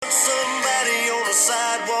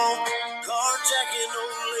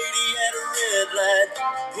old lady at a red light.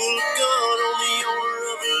 Pull a gun on the owner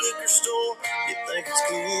of a liquor store. You think it's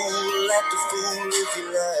cool, act a fool if you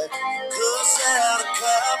like. Cuss out a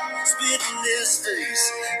cop, spit in his face.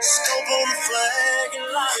 Stomp on the flag and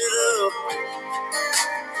light it up.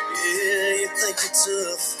 Yeah, you think it's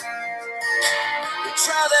tough. You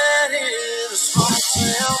try that in a small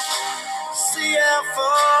town. See how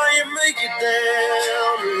far you make it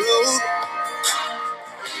down the road.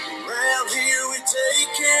 Around here we take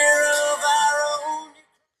care of our own.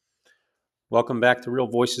 Welcome back to Real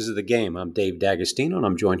Voices of the Game. I'm Dave Dagostino, and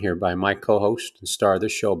I'm joined here by my co-host and star of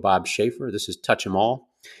this show, Bob Schaefer. This is Touch 'Em All,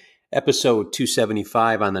 episode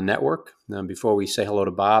 275 on the network. Now, before we say hello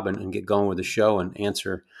to Bob and get going with the show and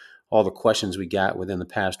answer all the questions we got within the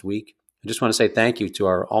past week, I just want to say thank you to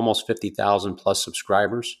our almost 50,000 plus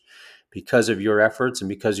subscribers. Because of your efforts and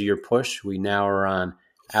because of your push, we now are on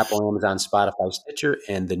Apple, Amazon, Spotify, Stitcher,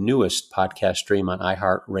 and the newest podcast stream on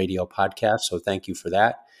iHeartRadio Podcast. So thank you for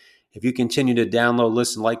that. If you continue to download,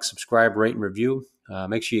 listen, like, subscribe, rate, and review,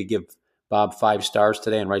 make sure you give Bob 5 stars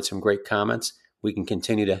today and write some great comments. We can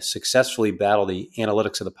continue to successfully battle the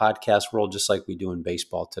analytics of the podcast world just like we do in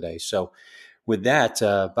baseball today. So with that,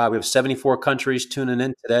 Bob, we have 74 countries tuning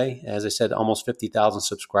in today. As I said, almost 50,000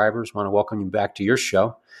 subscribers. I want to welcome you back to your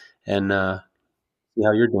show and see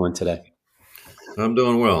how you're doing today. I'm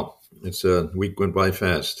doing well. It's a week went by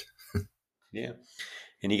fast. Yeah.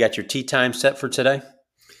 And you got your tea time set for today?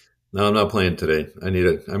 No, I'm not playing today. I'm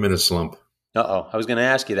in a slump. Uh-oh. I was going to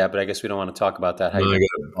ask you that, but I guess we don't want to talk about that.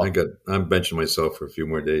 I'm benching myself for a few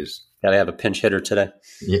more days. Got to have a pinch hitter today.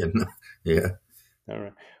 Yeah. All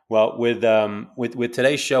right. Well, with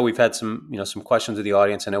today's show, we've had some questions of the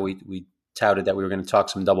audience. I know we touted that we were going to talk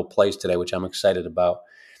some double plays today, which I'm excited about.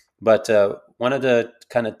 But wanted to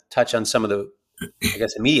kind of touch on some of the, I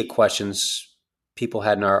guess, immediate questions people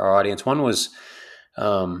had in our audience. One was,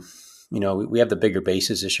 we have the bigger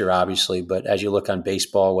bases this year, obviously, but as you look on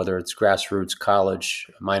baseball, whether it's grassroots, college,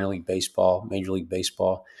 minor league baseball, major league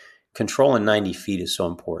baseball, controlling 90 feet is so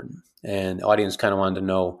important. And the audience kind of wanted to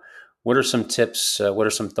know, what are some tips, what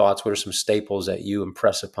are some thoughts, what are some staples that you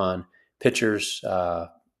impress upon pitchers,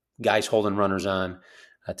 guys holding runners on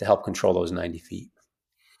to help control those 90 feet?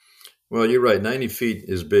 Well, you're right. 90 feet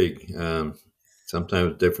is big.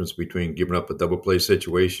 Sometimes the difference between giving up a double play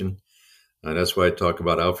situation. That's why I talk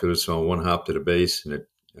about outfielders throwing one hop to the base and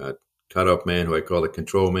a cutoff man, who I call the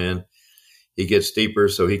control man. He gets deeper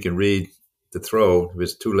so he can read the throw. If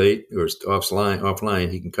it's too late or it's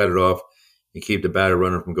offline, he can cut it off and keep the batter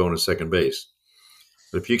runner from going to second base.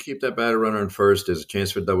 But if you keep that batter runner in first, there's a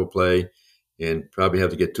chance for double play and probably have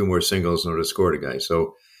to get 2 more singles in order to score the guy.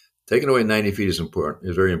 So taking away 90 feet is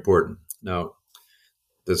very important. Now,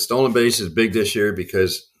 the stolen base is big this year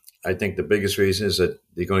because I think the biggest reason is that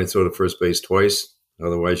you can only throw to first base twice.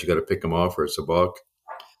 Otherwise, you got to pick them off or it's a balk.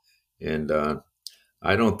 And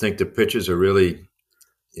I don't think the pitchers are really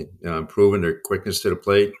improving their quickness to the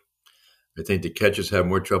plate. I think the catchers have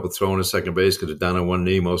more trouble throwing to second base because they're down on one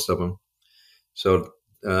knee, most of them. So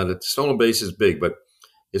the stolen base is big, but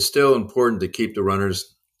it's still important to keep the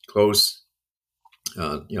runners close.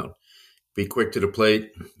 Be quick to the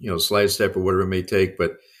plate, slide step or whatever it may take.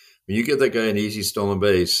 But when you give that guy an easy stolen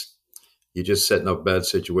base, you're just setting up a bad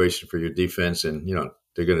situation for your defense, and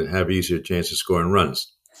they're going to have easier chance of scoring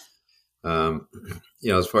runs.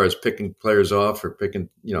 As far as picking players off or picking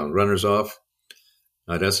runners off,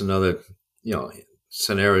 that's another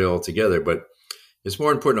scenario altogether. But it's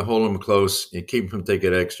more important to hold them close and keep them from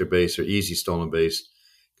taking extra base or easy stolen base,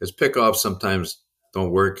 because pickoffs sometimes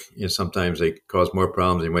don't work. Sometimes they cause more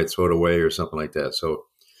problems. They might throw it away or something like that. So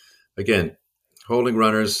again, holding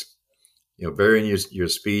runners, varying your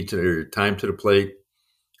speed to your time to the plate,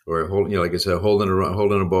 or like I said,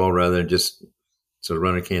 holding a ball rather than just so the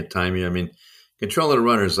runner can't time you. I mean, controlling the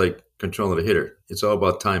runner is like controlling the hitter. It's all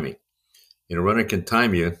about timing. A runner can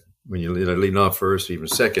time you when you're leading off first, or even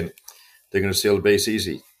second. They're going to steal the base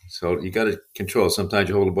easy. So you got to control. Sometimes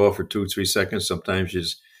you hold the ball for 2-3 seconds. Sometimes you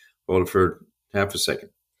just hold it for half a second.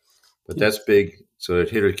 But that's big, so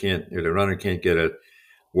the runner can't get a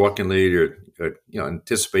walking lead or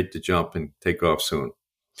anticipate the jump and take off soon.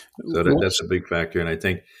 So that's a big factor. And I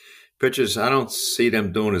think pitchers, I don't see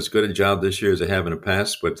them doing as good a job this year as they have in the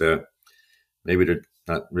past, but maybe they're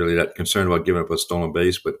not really that concerned about giving up a stolen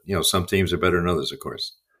base. But, some teams are better than others, of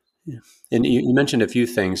course. Yeah. And you mentioned a few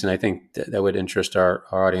things, and I think that would interest our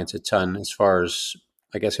audience a ton as far as,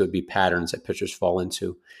 I guess it would be patterns that pitchers fall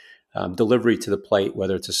into. Delivery to the plate,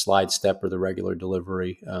 whether it's a slide step or the regular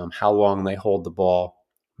delivery, how long they hold the ball,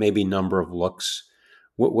 maybe number of looks,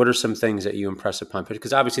 what are some things that you impress upon pitchers?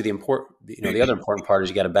 Because obviously the other important part is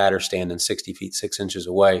you got a batter standing 60 feet 6 inches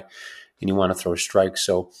away, and you want to throw strikes.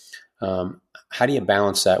 So how do you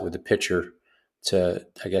balance that with the pitcher to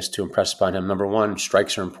impress upon him? Number one,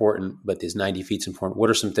 strikes are important, but these 90 feet is important. What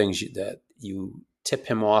are some things that you tip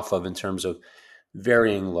him off of in terms of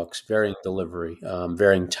varying looks, varying delivery,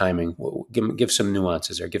 varying timing? Give some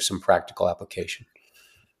nuances or give some practical application.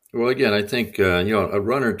 Well, again, I think a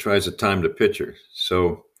runner tries to time the pitcher,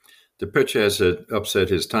 so the pitcher has to upset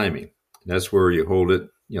his timing. That's where you hold it,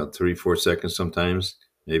 3-4 seconds sometimes,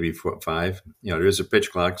 maybe 5. There is a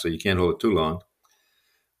pitch clock, so you can't hold it too long.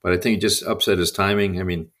 But I think it just upset his timing. I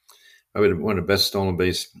mean, one of the best stolen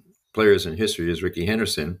base players in history is Ricky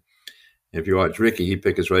Henderson. If you watch Ricky, he'd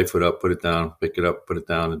pick his right foot up, put it down, pick it up, put it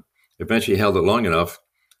down, and eventually he held it long enough,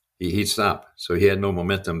 he'd stop. So he had no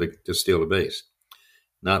momentum to steal the base.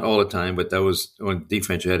 Not all the time, but that was one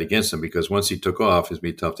defense you had against him, because once he took off, it'd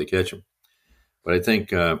be tough to catch him. But I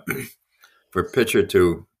think for a pitcher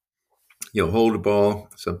to hold the ball,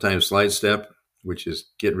 sometimes slide step, which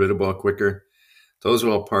is get rid of the ball quicker, those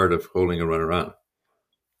are all part of holding a runner on.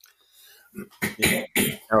 Yeah.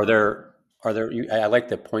 Are there? I like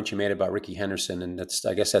the point you made about Ricky Henderson, and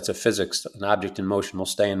I guess that's a physics. An object in motion will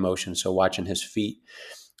stay in motion. So watching his feet.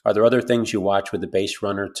 Are there other things you watch with the base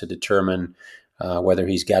runner to determine whether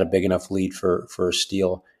he's got a big enough lead for a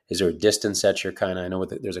steal? Is there a distance that you're I know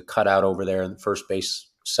there's a cutout over there in the first base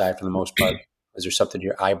side for the most part. Is there something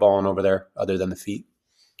you're eyeballing over there other than the feet?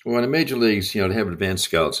 Well, in the major leagues, they have advanced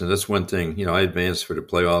scouts, and that's one thing. I advanced for the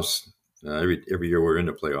playoffs. Every year we're in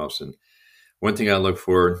the playoffs, and one thing I look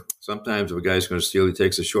for, sometimes if a guy's going to steal, he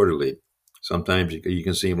takes a shorter lead. Sometimes you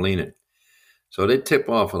can see him leaning. So they tip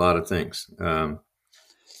off a lot of things.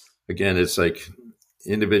 Again, it's like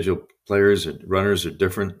individual players and runners are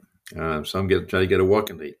different. Some try to get a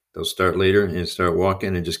walking lead. They'll start later and start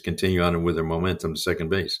walking and just continue on with their momentum to second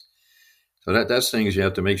base. So that's things you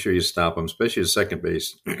have to make sure you stop them, especially at second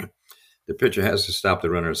base. The pitcher has to stop the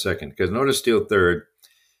runner at second, because in order to steal third,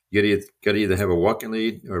 you got to either have a walking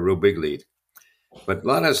lead or a real big lead. But a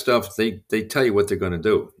lot of that stuff, they tell you what they're going to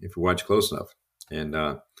do if you watch close enough.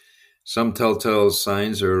 And some telltale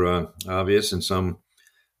signs are obvious, and some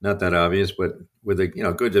not that obvious. But with a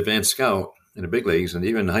good advanced scout in the big leagues, and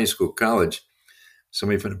even in high school, college,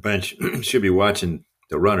 somebody from the bench should be watching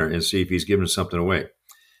the runner and see if he's giving something away.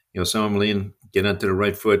 Some of them get onto the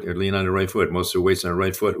right foot or lean on the right foot. Most of their weight's on the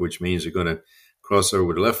right foot, which means they're going to cross over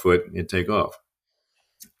with the left foot and take off.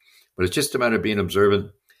 But it's just a matter of being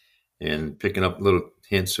observant and picking up little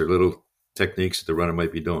hints or little techniques that the runner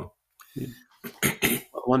might be doing.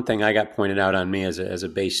 One thing I got pointed out on me as a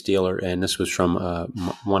base stealer, and this was from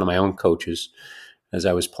one of my own coaches as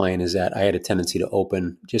I was playing, is that I had a tendency to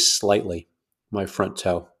open just slightly my front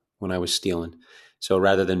toe when I was stealing. So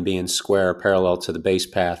rather than being square parallel to the base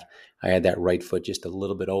path, I had that right foot just a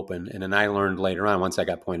little bit open. And then I learned later on, once I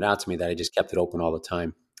got pointed out to me, that I just kept it open all the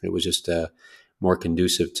time. It was just more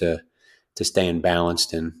conducive to staying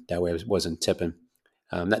balanced, and that way I wasn't tipping.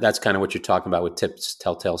 That's kind of what you're talking about with tips,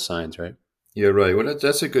 telltale signs, right? Yeah, right. Well,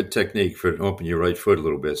 that's a good technique for opening your right foot a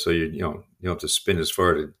little bit, so you don't have to spin as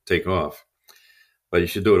far to take off. But you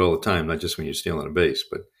should do it all the time, not just when you're stealing a base.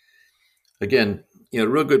 But again,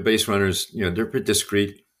 real good base runners, they're pretty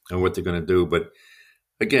discreet on what they're going to do. But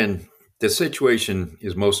again, the situation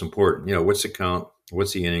is most important. What's the count?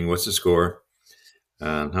 What's the inning? What's the score?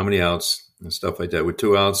 How many outs and stuff like that. With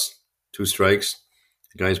 2 outs, 2 strikes,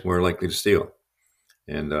 the guy's more likely to steal.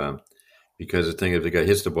 And because the thing, if the guy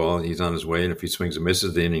hits the ball, he's on his way. And if he swings and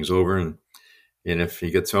misses, the inning's over. And if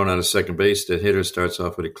he gets thrown out of second base, the hitter starts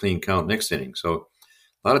off with a clean count next inning. So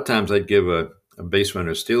a lot of times I'd give a base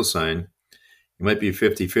runner a steal sign. It might be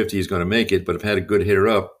 50-50 he's going to make it, but if I had a good hitter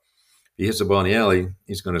up, if he hits the ball in the alley,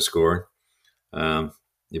 he's going to score.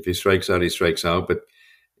 If he strikes out, he strikes out. But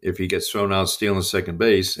if he gets thrown out stealing second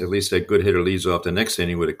base, at least that good hitter leads off the next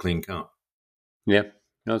inning with a clean count. Yeah,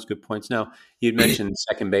 those good points. Now, you'd mentioned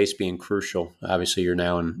second base being crucial. Obviously, you're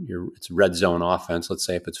now it's red zone offense. Let's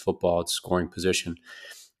say if it's football, it's scoring position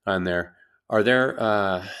on there. Are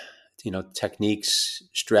there techniques,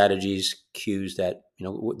 strategies, cues that,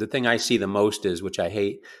 the thing I see the most is, which I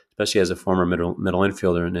hate, especially as a former middle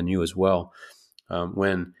infielder, and then you as well,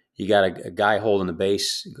 when you got a guy holding the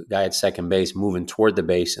base, guy at second base moving toward the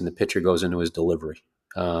base, and the pitcher goes into his delivery.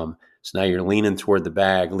 So now you're leaning toward the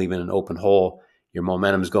bag, leaving an open hole. Your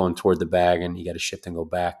momentum's going toward the bag, and you got to shift and go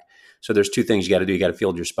back. So there's 2 things you got to do. You got to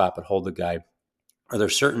field your spot, but hold the guy. Are there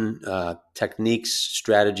certain techniques,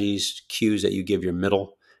 strategies, cues that you give your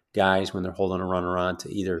middle guys when they're holding a runner on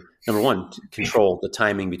to either, number one, control the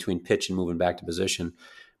timing between pitch and moving back to position,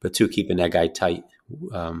 but 2, keeping that guy tight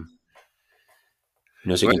Um, so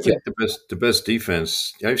Well, you I can feel. think the best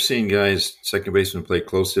defense. I've seen guys, second baseman, play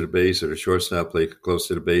close to the base, or the shortstop play close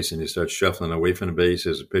to the base, and you start shuffling away from the base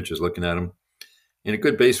as the pitcher's looking at him. And a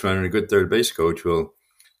good base runner and a good third base coach will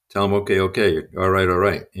tell him, okay, okay, all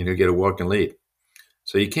right, and he'll get a walking lead.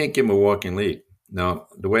 So you can't give him a walking lead. Now,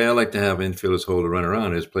 the way I like to have infielders hold a runner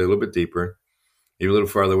on is play a little bit deeper, maybe a little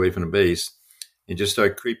farther away from the base, and just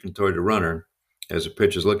start creeping toward the runner as the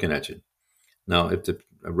pitcher's looking at you. Now, if the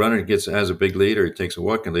runner has a big lead or he takes a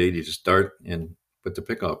walking lead, you just start and put the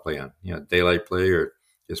pickoff play on, daylight play or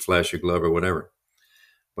just flash your glove or whatever.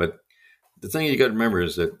 But the thing you got to remember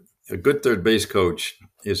is that a good third base coach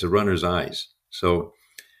is the runner's eyes. So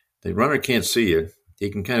the runner can't see you. He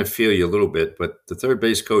can kind of feel you a little bit, but the third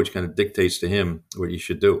base coach kind of dictates to him what you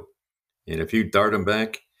should do. And if you dart him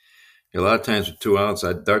back, a lot of times with 2 outs,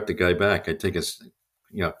 I'd dart the guy back. I'd take a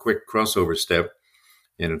quick crossover step,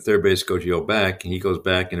 and the third base coach will go back, and he goes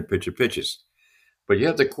back, and the pitcher pitches. But you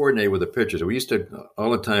have to coordinate with the pitchers. We used to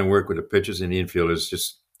all the time work with the pitchers and the infielders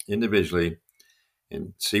just individually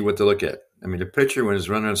and see what to look at. I mean, the pitcher, when he's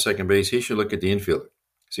running on second base, he should look at the infielder,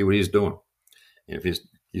 see what he's doing. And if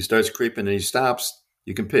he starts creeping and he stops,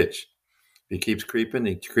 you can pitch. If he keeps creeping,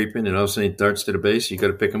 and all of a sudden he darts to the base, you got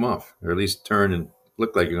to pick him off, or at least turn and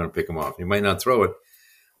look like you're going to pick him off. You might not throw it,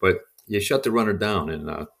 but you shut the runner down. And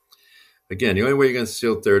again, the only way you're going to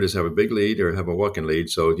steal third is have a big lead or have a walking lead.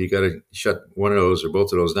 So you got to shut one of those or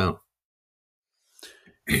both of those down.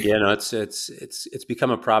 Yeah, no, it's become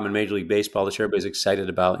a problem in Major League Baseball. This everybody's excited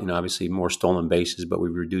about, obviously more stolen bases, but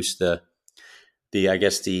we've reduced the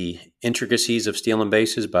intricacies of stealing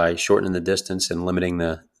bases by shortening the distance and limiting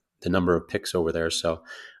the number of picks over there. So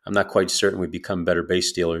I'm not quite certain we've become better base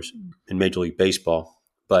stealers in Major League Baseball,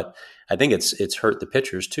 but I think it's hurt the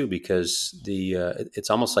pitchers too, because it's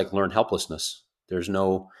almost like learned helplessness. There's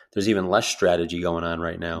even less strategy going on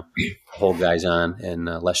right now. Hold guys on and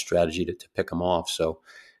less strategy to pick them off. So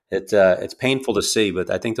it's painful to see, but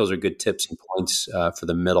I think those are good tips and points for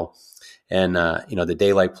the middle. And the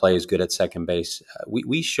daylight play is good at second base.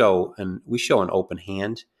 We show an open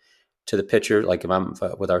hand to the pitcher, like if I'm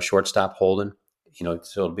with our shortstop holding, so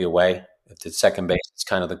it'll be away. If it's second base, it's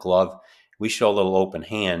kind of the glove. We show a little open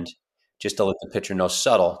hand just to let the pitcher know,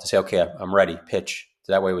 subtle, to say, okay, I'm ready, pitch.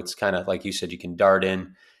 So that way it's kind of like you said, you can dart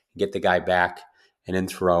in, get the guy back, and then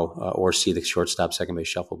throw, or see the shortstop, second base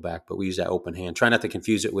shuffle back. But we use that open hand. Try not to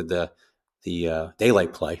confuse it with the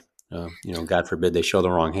daylight play. God forbid they show the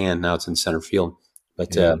wrong hand. Now it's in center field.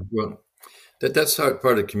 But Well, that's part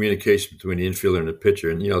of the communication between the infielder and the pitcher.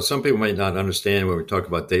 And some people might not understand when we talk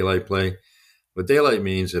about daylight play. But daylight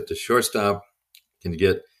means if the shortstop can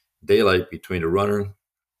get daylight between the runner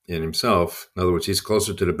and himself, in other words, he's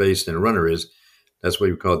closer to the base than the runner is, that's what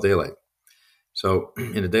we call daylight. So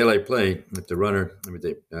in a daylight play, if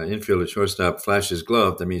the infielder shortstop flashes his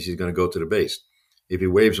glove, that means he's going to go to the base. If he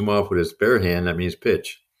waves him off with his bare hand, that means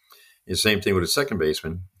pitch. And same thing with a second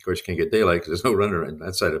baseman. Of course, you can't get daylight because there's no runner on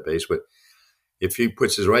that side of the base. But if he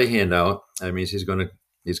puts his right hand out, that means he's going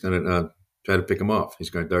to try to pick him off. He's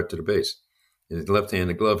going to dart to the base. In his left hand,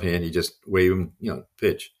 the glove hand, you just wave him,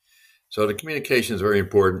 pitch. So the communication is very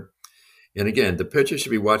important. And again, the pitcher should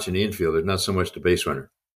be watching the infielder, not so much the base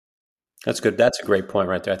runner. That's good. That's a great point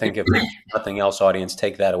right there. I think if nothing else, audience,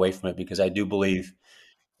 take that away from it, because I do believe,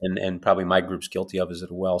 and probably my group's guilty of as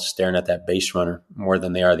well, staring at that base runner more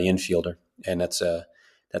than they are the infielder. And that's a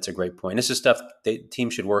great point. This is stuff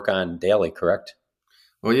teams should work on daily, correct?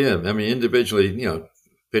 Well, yeah. I mean, individually,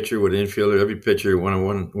 pitcher with infielder, every pitcher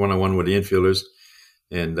one-on-one with the infielders.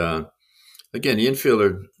 And again, the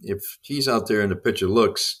infielder, if he's out there and the pitcher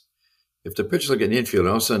looks, if the pitcher's looking at the infielder,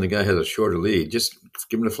 all of a sudden the guy has a shorter lead, just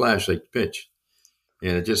give him the flash like pitch.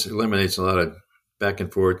 And it just eliminates a lot of back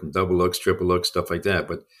and forth and double looks, triple looks, stuff like that.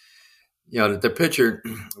 But, the pitcher,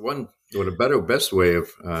 best way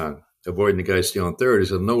of avoiding the guy stealing third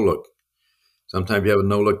is a no-look. Sometimes you have a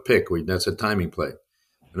no-look pick. That's a timing play.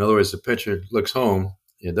 In other words, the pitcher looks home,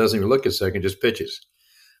 and doesn't even look a second, just pitches.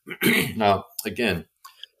 Now, again,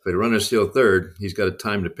 if the runner steals third, he's got to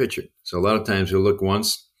time the pitcher. So a lot of times he'll look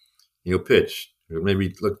once, he'll pitch, or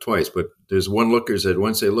maybe look twice. But there's one-lookers that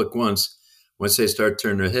once they look once they start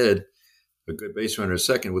turning their head, a good base runner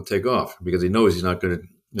second will take off because he knows he's not going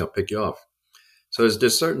to pick you off. So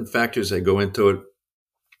there's certain factors that go into it.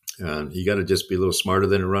 You got to just be a little smarter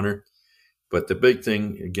than a runner. But the big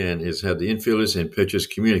thing, again, is have the infielders and pitchers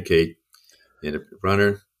communicate. And the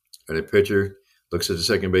runner or the pitcher looks at the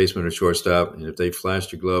second baseman or shortstop, and if they flash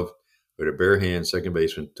the glove with a bare hand, second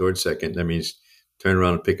baseman towards second, that means turn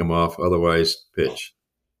around and pick them off. Otherwise, pitch.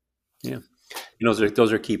 Yeah.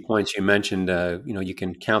 Those are key points you mentioned. You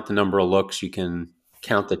can count the number of looks. You can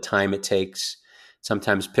count the time it takes.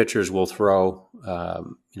 Sometimes pitchers will throw,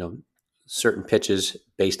 certain pitches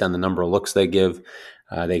based on the number of looks they give.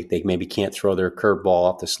 They maybe can't throw their curveball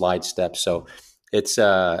off the slide step. So it's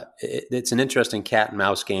an interesting cat and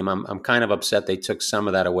mouse game. I'm kind of upset they took some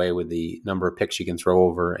of that away with the number of picks you can throw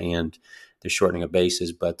over and the shortening of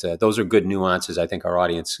bases. But those are good nuances. I think our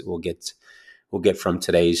audience will get from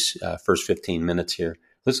today's first 15 minutes here.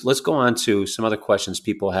 Let's go on to some other questions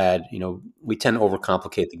people had. We tend to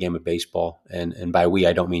overcomplicate the game of baseball, and by we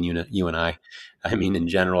I don't mean you and I mean in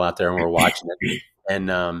general out there, and we're watching it.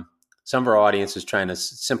 And some of our audience is trying to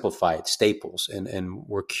simplify it, staples, and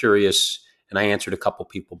we're curious. And I answered a couple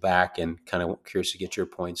people back, and kind of curious to get your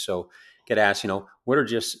point. So get asked, what are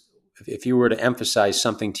just if you were to emphasize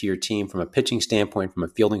something to your team from a pitching standpoint, from a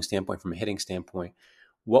fielding standpoint, from a hitting standpoint,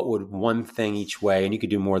 what would one thing each way, and you could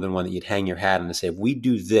do more than one, that you'd hang your hat on and say, if we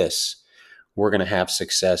do this, we're going to have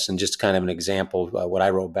success. And just kind of an example, what I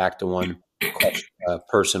wrote back to one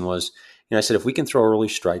person was, I said, if we can throw early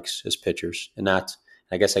strikes as pitchers, and not,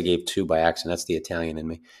 I guess I gave two by accident. That's the Italian in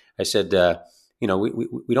me. I said, we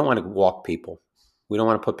don't want to walk people. We don't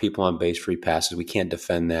want to put people on base free passes. We can't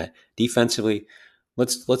defend that. Defensively,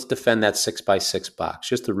 let's defend that 6x6 box,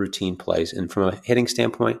 just the routine plays. And from a hitting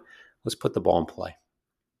standpoint, let's put the ball in play.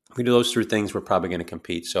 If we do those three things, we're probably going to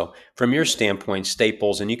compete. So from your standpoint,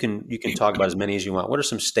 staples, and you can talk about as many as you want. What are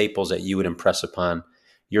some staples that you would impress upon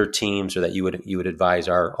your teams, or that you would advise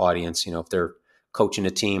our audience, if they're coaching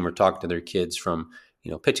a team or talking to their kids from,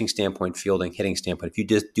 pitching standpoint, fielding, hitting standpoint, if you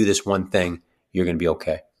just do this one thing, you're going to be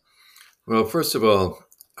okay? Well, first of all,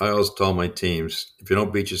 I always tell my teams, if you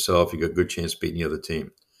don't beat yourself, you got a good chance beating the other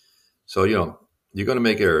team. So, you're going to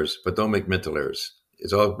make errors, but don't make mental errors.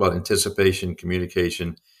 It's all about anticipation,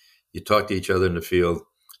 communication. You talk to each other in the field,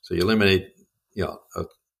 so you eliminate, a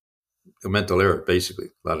mental error, basically,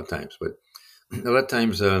 a lot of times. But a lot of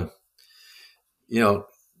times,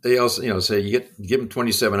 they also, say you give them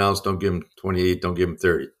 27 outs, don't give them 28, don't give them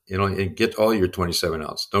 30. And get all your 27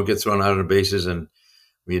 outs. Don't get thrown out of the bases, and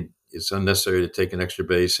it's unnecessary to take an extra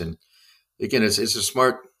base. And again, it's a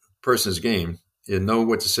smart person's game. You know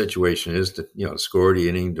what the situation is, to score, the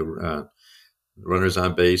inning, the runners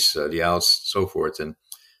on base, the outs, so forth, and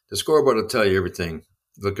the scoreboard will tell you everything.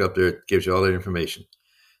 Look up there; it gives you all that information.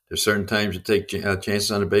 There's certain times you take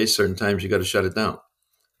chances on the base. Certain times you got to shut it down.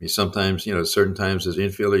 Sometimes, certain times as an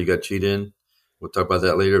infielder, you got to cheat in. We'll talk about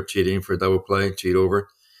that later. Cheat in for a double play, cheat over.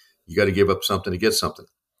 You got to give up something to get something.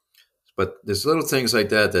 But there's little things like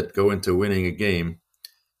that go into winning a game.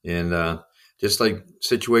 And just like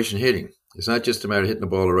situation hitting, it's not just a matter of hitting the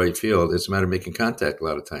ball to right field. It's a matter of making contact a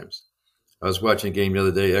lot of times. I was watching a game the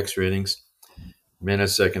other day, extra innings, man at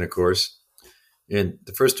second, of course, and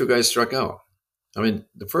the first two guys struck out.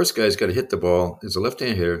 The first guy's got to hit the ball. He's a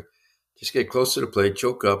left-hand hitter. Just get close to the plate,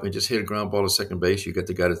 choke up, and just hit a ground ball to second base. You got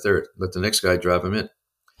the guy to third. Let the next guy drive him in.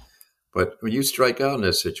 But when you strike out in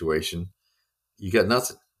that situation, you got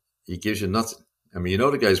nothing. He gives you nothing.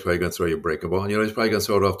 The guy's probably going to throw you a breaking ball. He's probably going to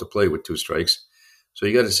throw it off the plate with two strikes. So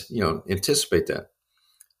you got to, anticipate that.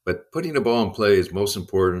 But putting the ball in play is most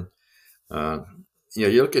important.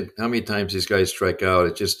 You look at how many times these guys strike out.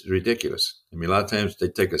 It's just ridiculous. A lot of times they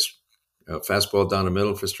take a fastball down the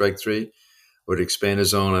middle for strike three, or to expand the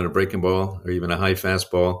zone on a breaking ball, or even a high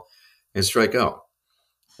fastball, and strike out.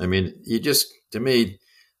 To me,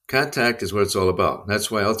 contact is what it's all about. That's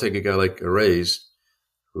why I'll take a guy like Arrays,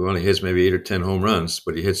 who only hits maybe 8 or 10 home runs,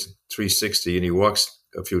 but he hits 360 and he walks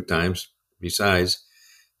a few times besides.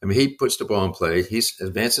 He puts the ball in play. He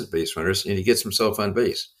advances base runners, and he gets himself on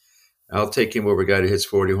base. I'll take him over a guy that hits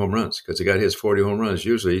 40 home runs, because the guy that hits 40 home runs,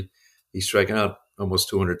 usually he's striking out almost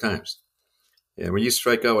 200 times. And when you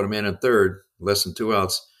strike out with a man on third, less than 2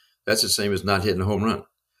 outs, that's the same as not hitting a home run.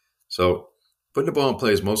 So putting the ball in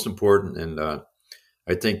play is most important, and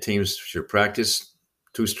I think teams should practice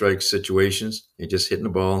two-strike situations and just hitting the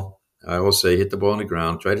ball. I always say hit the ball on the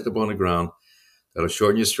ground. Try to hit the ball on the ground. That'll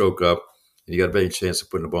shorten your stroke up, and you got a better chance of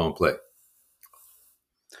putting the ball in play.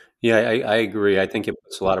 Yeah, I agree. I think it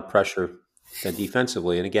puts a lot of pressure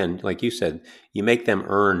defensively. And again, like you said, you make them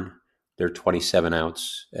earn their 27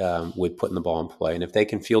 outs with putting the ball in play. And if they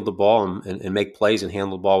can field the ball and make plays and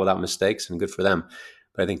handle the ball without mistakes, then good for them.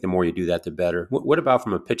 But I think the more you do that, the better. What about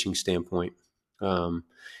from a pitching standpoint?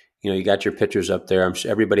 You got your pitchers up there. I'm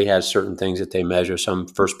sure everybody has certain things that they measure. Some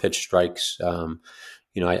first pitch strikes.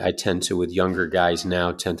 I tend to, with younger guys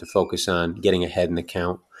now, tend to focus on getting ahead in the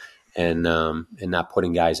count and not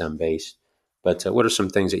putting guys on base. But what are some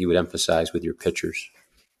things that you would emphasize with your pitchers?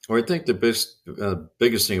 Well, I think the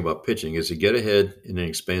biggest thing about pitching is to get ahead and then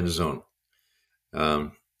expand the zone.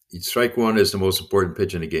 Strike one is the most important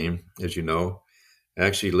pitch in the game, as you know.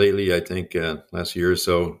 Actually, lately, I think last year or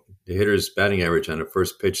so, the hitter's batting average on the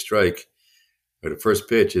first pitch strike or the first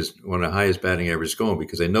pitch is one of the highest batting averages going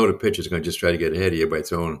because they know the pitcher is going to just try to get ahead of you by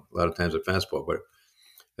throwing a lot of times a fastball. But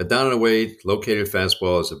a down and away located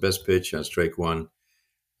fastball is the best pitch on strike one.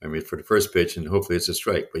 I mean, for the first pitch, and hopefully it's a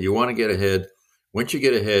strike. But you want to get ahead. Once you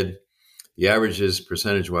get ahead, the averages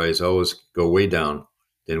percentage wise always go way down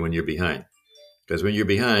than when you're behind. Because when you're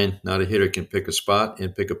behind, now the hitter can pick a spot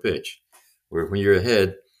and pick a pitch. Where when you're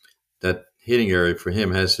ahead, that hitting area for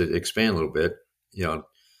him has to expand a little bit. You know,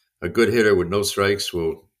 a good hitter with no strikes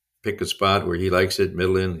will pick a spot where he likes it,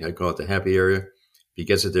 middle in. I call it the happy area. If he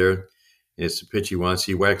gets it there and it's the pitch he wants,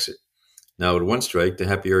 he whacks it. Now with one strike, the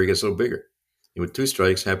happy area gets a little bigger. And with two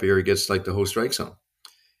strikes, happy area gets like the whole strike zone.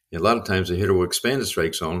 And a lot of times the hitter will expand the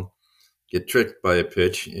strike zone, get tricked by a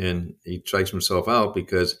pitch, and he strikes himself out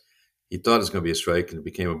because he thought it was going to be a strike and it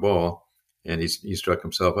became a ball, and he struck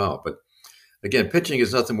himself out. But again, pitching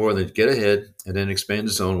is nothing more than get ahead and then expand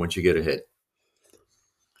the zone once you get ahead.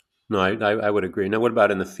 No, I would agree. Now, what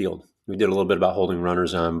about in the field? We did a little bit about holding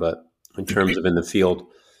runners on, but in terms of in the field,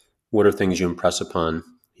 what are things you impress upon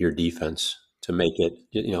your defense to make it,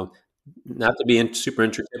 not to be super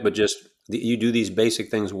intricate, but just you do these basic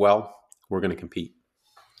things well, we're going to compete?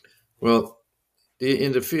 Well,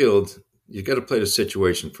 in the field, you got to play the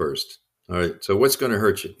situation first. All right. So what's going to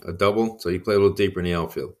hurt you? A double. So you play a little deeper in the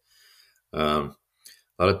outfield. A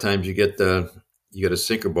lot of times you get a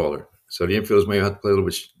sinker baller. So the infielders may have to play a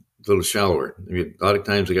little shallower. I mean, a lot of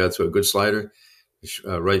times they got to throw a good slider.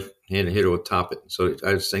 Right-handed hitter will top it. So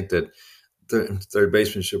I just think that the third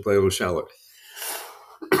baseman should play a little shallower.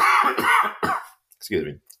 Excuse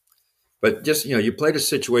me. But just, you play the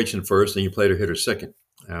situation first and you play the hitter second.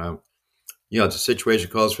 If the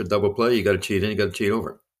situation calls for double play, you got to cheat in, you got to cheat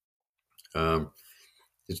over.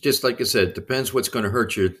 It's just like I said, it depends what's going to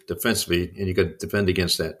hurt you defensively, and you got to defend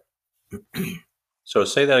against that. So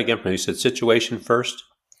say that again. You said situation first,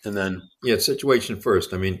 and then? Yeah, situation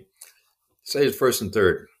first. I mean, say it's first and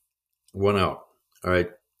third, one out. All right,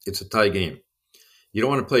 it's a tie game. You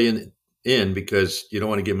don't want to play in because you don't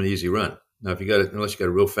want to give him an easy run. Now, unless you got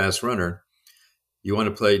a real fast runner, you want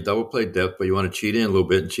to play double play depth, but you want to cheat in a little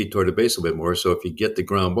bit and cheat toward the base a little bit more. So if you get the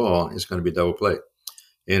ground ball, it's going to be double play.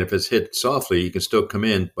 And if it's hit softly, you can still come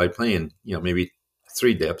in by playing, maybe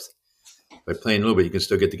 3 depth. By playing a little bit, you can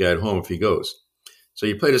still get the guy at home if he goes. So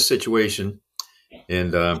you play the situation,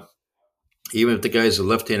 and even if the guy's a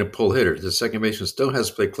left-handed pull hitter, the second baseman still has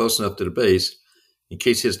to play close enough to the base. In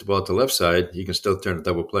case he hits the ball to the left side, you can still turn a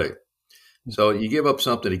double play. So you give up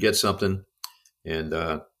something to get something, and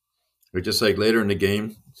we're just like later in the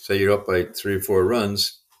game, say you're up by 3 or 4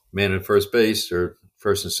 runs, man at first base or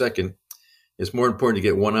first and second, it's more important to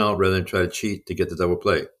get one out rather than try to cheat to get the double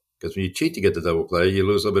play. Because when you cheat to get the double play, you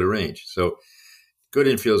lose a little bit of range. So good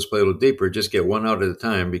infielders play a little deeper, just get one out at a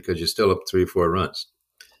time because you're still up 3 or 4 runs.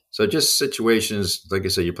 So just situations, like I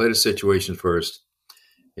said, you play the situation first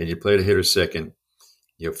and you play the hitter second.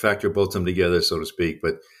 You factor both of them together, so to speak.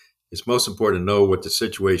 But it's most important to know what the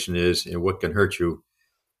situation is and what can hurt you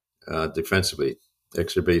defensively,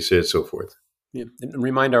 extra base hit, so forth. Yeah. And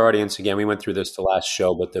remind our audience again, we went through this the last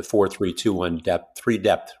show, but the 4-3-2-1 depth, 3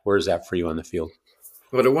 depth, where is that for you on the field?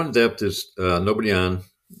 Well, the 1 depth is nobody on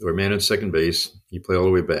or man at second base. You play all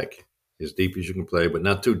the way back, as deep as you can play, but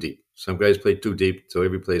not too deep. Some guys play too deep, so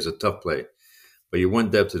every play is a tough play. But your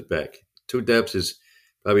 1 depth is back. 2 depths is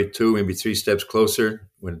probably 2, maybe 3 steps closer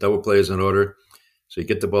when a double play is in order. So you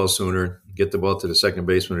get the ball sooner, get the ball to the second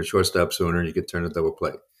baseman or shortstop sooner, and you can turn a double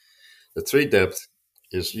play. The 3 depth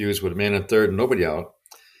is used with a man at third and nobody out.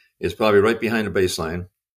 It's probably right behind the baseline.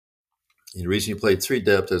 And the reason you play 3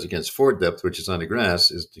 depth as against 4 depth, which is on the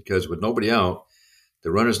grass, is because with nobody out,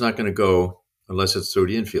 the runner's not going to go unless it's through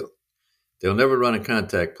the infield. They'll never run a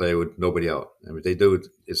contact play with nobody out. I mean, if they do,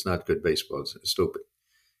 it's not good baseball. It's stupid.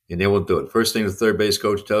 And they won't do it. First thing the third base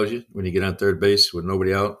coach tells you when you get on third base with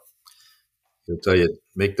nobody out, he'll tell you,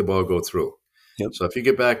 make the ball go through. Yep. So if you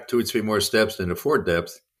get back 2 or 3 more steps than the 4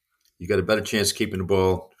 depth, you got a better chance of keeping the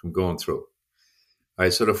ball from going through. All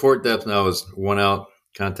right, so the 4 depth now is 1 out,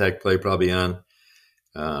 contact play probably on,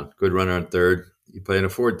 good runner on third. You play in a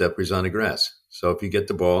 4 depth where he's on the grass. So if you get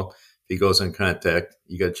the ball, if he goes on contact,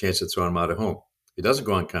 you got a chance to throw him out at home. If he doesn't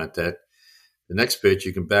go on contact, the next pitch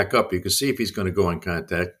you can back up. You can see if he's going to go on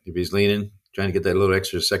contact. If he's leaning, trying to get that little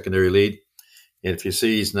extra secondary lead. And if you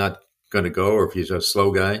see he's not going to go or if he's a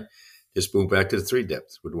slow guy, just move back to the 3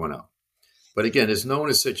 depth with 1 out. But again, it's knowing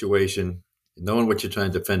the situation, knowing what you're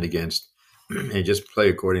trying to defend against, and just play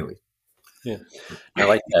accordingly. Yeah, I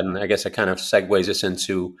like that. And I guess it kind of segues us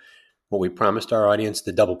into what we promised our audience,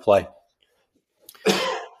 the double play.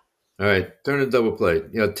 All All right, turn to double play.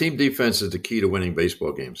 Team defense is the key to winning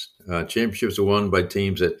baseball games. Championships are won by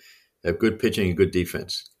teams that have good pitching and good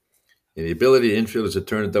defense. And the ability of infielders to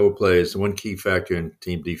turn to double play is the one key factor in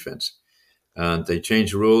team defense. They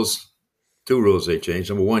changed the rules. Two rules they changed.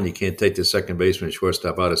 Number one, you can't take the second baseman and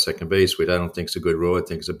shortstop out of second base, which I don't think is a good rule. I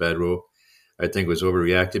think it's a bad rule. I think it was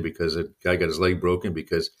overreacted because a guy got his leg broken.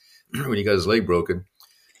 Because when he got his leg broken,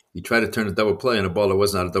 he tried to turn a double play on a ball that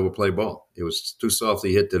was not a double play ball. It was too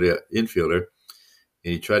softly hit to the infielder,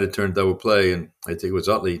 and he tried to turn double play. And I think it was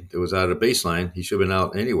Utley that was out of the baseline. He should have been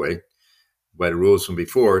out anyway by the rules from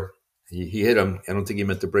before. He hit him. I don't think he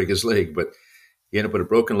meant to break his leg, but he ended up with a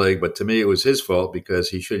broken leg. But to me, it was his fault because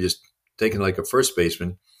he should have just taken like a first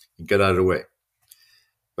baseman and get out of the way.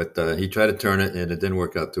 But he tried to turn it, and it didn't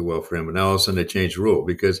work out too well for him. But now all of a sudden they changed the rule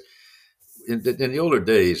because in the older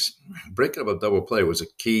days, breaking up a double play was a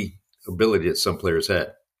key ability that some players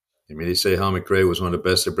had. I mean, they say Hal McRae was one of the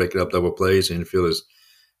best at breaking up double plays. And infielders,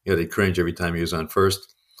 they cringe every time he was on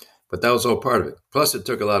first. But that was all part of it. Plus, it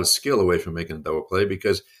took a lot of skill away from making a double play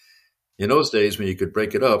because in those days when you could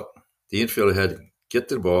break it up, the infielder had to get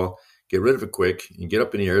to the ball, get rid of it quick, and get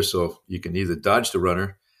up in the air so you can either dodge the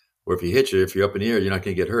runner or if he hits you, if you're up in the air, you're not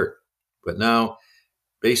going to get hurt. But now,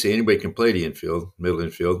 basically, anybody can play the infield, middle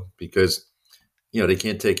infield, because, they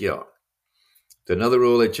can't take you out. Another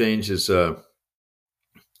rule they changed is, with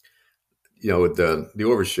the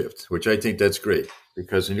overshift, which I think that's great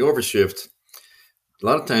because in the overshift, a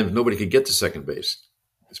lot of times nobody could get to second base,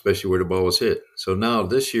 especially where the ball was hit. So now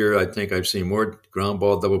this year, I think I've seen more ground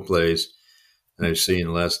ball double plays than I've seen in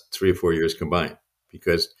the last 3 or 4 years combined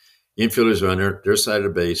because infielders are on their side of the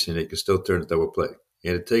base and they can still turn a double play.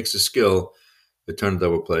 And it takes a skill to turn a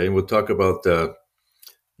double play. And we'll talk about,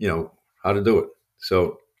 how to do it.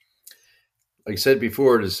 So, like I said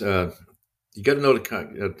before, you got to know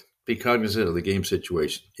to be cognizant of the game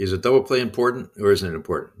situation. Is a double play important or isn't it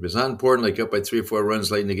important? If it's not important, like up by 3 or 4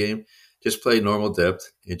 runs late in the game, just play normal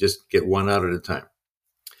depth and just get one out at a time.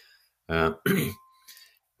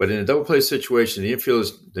 But in a double play situation, the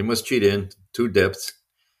infielders, they must cheat in 2 depths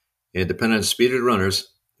and depend on the speed of the runners,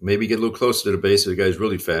 maybe get a little closer to the base if the guy's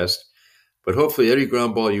really fast. But hopefully every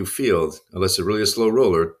ground ball you field, unless it's really a slow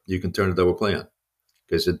roller, you can turn a double play on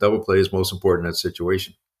because the double play is most important in that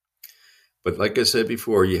situation. But like I said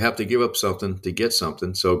before, you have to give up something to get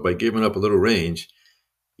something. So by giving up a little range,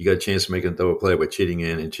 you got a chance to make a double play by cheating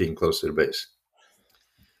in and cheating close to the base.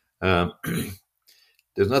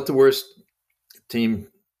 There's not the worst team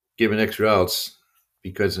giving extra outs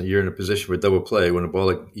because you're in a position for double play when a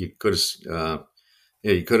ball you could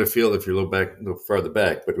have fielded if you're a little farther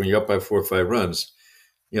back. But when you're up by 4 or 5 runs,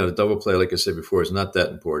 the double play, like I said before, is not that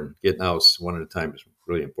important. Getting outs one at a time is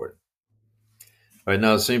really important. All right,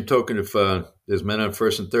 now the same token, if there's men on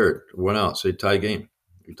first and third, 1 out, say tie game.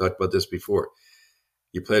 We talked about this before.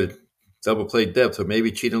 You played a double play depth, or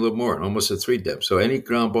maybe cheating a little more, almost a 3 depth. So any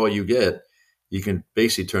ground ball you get, you can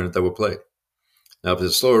basically turn a double play. Now, if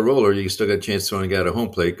it's a slower roller, you still got a chance throwing a guy at home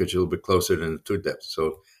plate because you're a little bit closer than the 2 depths.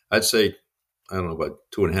 So I'd say, I don't know, about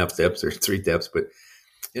 2.5 depths or 3 depths.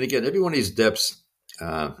 And again, every one of these depths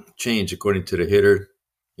change according to the hitter,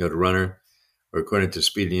 the runner, or according to the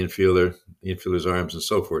speed of the infielder's arms, and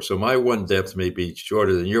so forth. So my 1 depth may be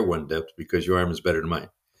shorter than your 1 depth because your arm is better than mine.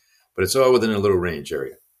 But it's all within a little range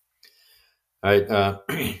area. All right.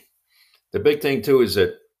 The big thing, too, is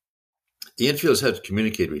that the infielders have to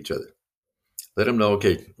communicate with each other. Let them know,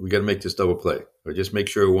 okay, we got to make this double play, or just make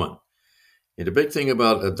sure we won. And the big thing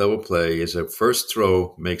about a double play is a first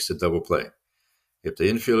throw makes the double play. If the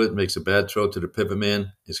infielder makes a bad throw to the pivot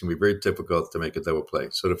man, it's going to be very difficult to make a double play.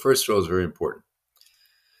 So the first throw is very important.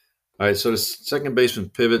 All right, so the second baseman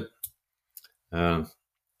pivot, again,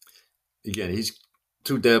 he's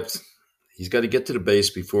 2 depth. He's got to get to the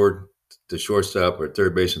base before the shortstop or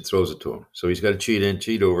third baseman throws it to him. So he's got to cheat in,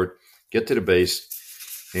 cheat over, get to the base.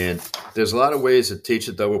 And there's a lot of ways to teach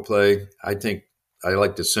a double play. I think I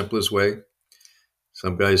like the simplest way.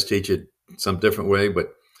 Some guys teach it some different way,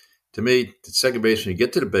 but to me, the second baseman, you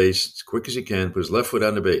get to the base as quick as you can, put his left foot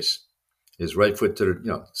on the base, his right foot to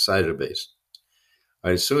the side of the base. All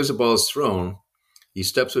right, as soon as the ball is thrown, he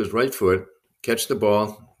steps with his right foot, catch the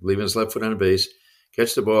ball, leaving his left foot on the base,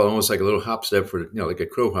 catch the ball almost like a little hop step for like a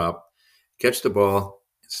crow hop, catch the ball,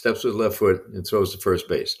 steps with his left foot, and throws to first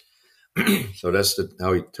base. So that's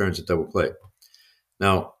how he turns a double play.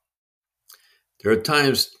 Now, there are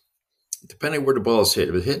times, depending where the ball is hit,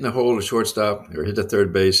 if it's hitting the hole, the shortstop, or hit the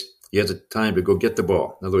third base, he has a time to go get the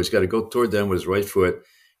ball. In other words, he's got to go toward them with his right foot,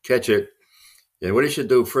 catch it. And what he should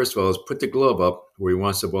do, first of all, is put the glove up where he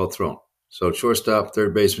wants the ball thrown. So shortstop,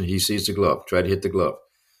 third baseman, he sees the glove, try to hit the glove.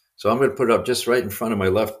 So I'm going to put it up just right in front of my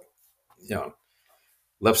left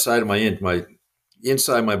left side of my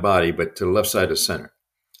inside my body, but to the left side of center,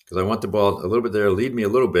 because I want the ball a little bit there, lead me a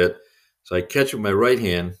little bit. So I catch with my right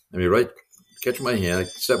hand. Catch with my hand. I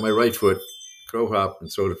step my right foot, crow hop,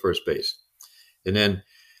 and throw to first base. And then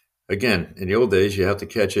again, in the old days, you have to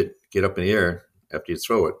catch it, get up in the air after you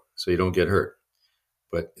throw it, so you don't get hurt.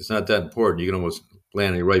 But it's not that important. You can almost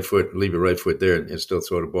land on your right foot, leave your right foot there, and still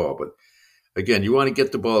throw the ball. But again, you want to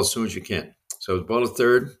get the ball as soon as you can. So the ball to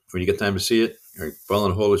third, when you get time to see it, or ball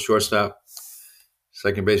in the hole at shortstop.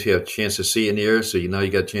 Second base, you have a chance to see it in the air, so now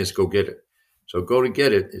you got a chance to go get it. So go to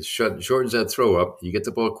get it. It shortens that throw up. You get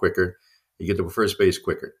the ball quicker. You get to first base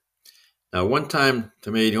quicker. Now, one time,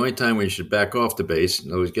 to me, the only time when you should back off the base,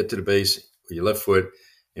 in other words, get to the base with your left foot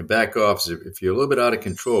and back off, is if you're a little bit out of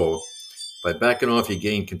control. By backing off, you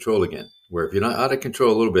gain control again. Where if you're not out of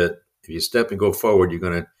control a little bit, if you step and go forward, you're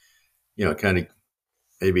going to, kind of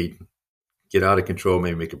maybe get out of control,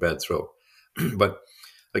 maybe make a bad throw. But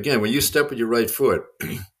again, when you step with your right foot,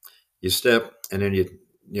 you step and then you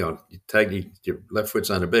tag your left foot's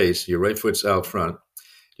on the base, your right foot's out front.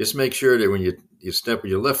 Just make sure that when you step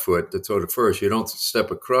with your left foot to throw to first, you don't step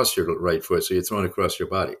across your right foot, so you're throwing across your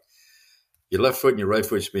body. Your left foot and your right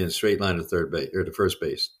foot should be in a straight line to third base or to first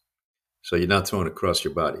base, so you're not throwing across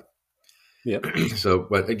your body. Yep. So,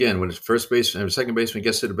 but again, when it's first base and second baseman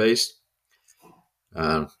gets to the base,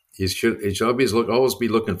 he should always be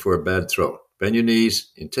looking for a bad throw. Bend your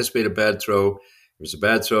knees, anticipate a bad throw. If it's a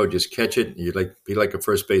bad throw, just catch it. And be like a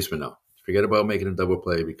first baseman now. Forget about making a double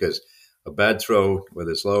play, because a bad throw,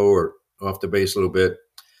 whether it's low or off the base a little bit,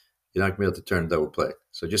 you're not going to be able to turn a double play.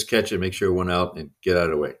 So just catch it, make sure it went out, and get out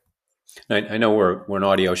of the way. I know we're an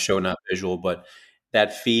audio show, not visual, but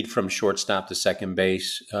that feed from shortstop to second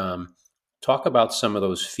base, talk about some of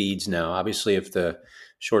those feeds now. Obviously, if the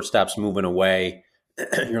shortstop's moving away,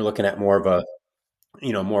 you're looking at more of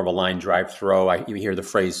a line drive throw. You hear the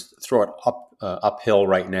phrase "throw it uphill"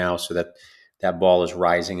 right now, so that ball is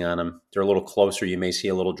rising on them. They're a little closer. You may see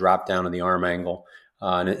a little drop down in the arm angle,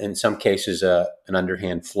 and in some cases, an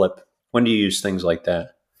underhand flip. When do you use things like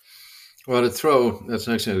that? Well, the throw, that's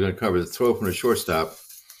the next thing I'm going to cover. The throw from the shortstop.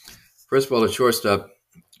 First of all, the shortstop,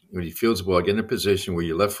 when he fields the ball, get in a position where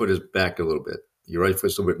your left foot is back a little bit. Your right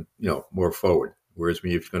foot's a little bit, more forward. Whereas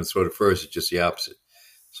when you're going to throw to first, it's just the opposite.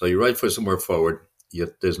 So your right foot's more forward.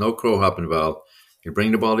 There's no crow hop involved. You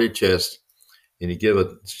bring the ball to your chest, and you give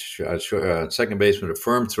a second baseman a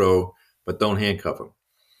firm throw, but don't handcuff him.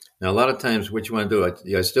 Now, a lot of times, what you want to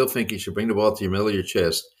do, I still think you should bring the ball to your middle of your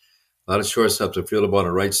chest. A lot of shortstops will field the ball on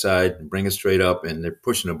the right side and bring it straight up, and they're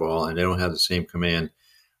pushing the ball, and they don't have the same command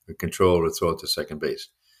or control to throw it to second base.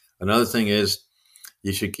 Another thing is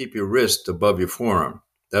you should keep your wrist above your forearm.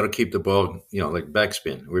 That'll keep the ball, like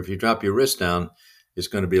backspin. Or if you drop your wrist down, it's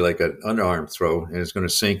going to be like an underarm throw, and it's going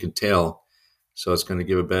to sink and tail. So it's going to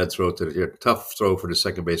give a bad throw tough throw for the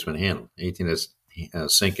second baseman to handle. Anything that's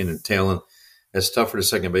sinking and tailing, that's tough for the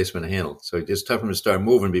second baseman to handle. So it's tough for him to start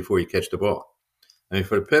moving before you catch the ball. I mean,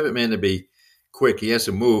 for the pivot man to be quick, he has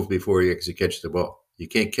to move before he catches the ball. You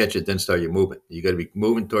can't catch it, then start your movement. You got to be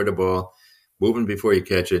moving toward the ball, moving before you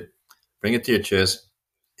catch it, bring it to your chest,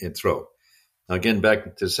 and throw. Now, again,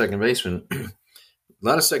 back to the second baseman, a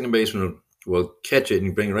lot of second basemen will catch it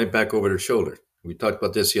and bring it right back over their shoulder. We talked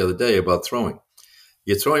about this the other day about throwing.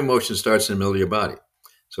 Your throwing motion starts in the middle of your body.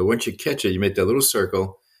 So once you catch it, you make that little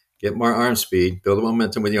circle, get more arm speed, build a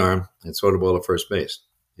momentum with the arm, and throw the ball to first base.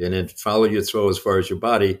 And then follow your throw as far as your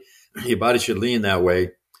body. Your body should lean that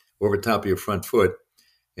way over top of your front foot.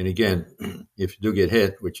 And again, if you do get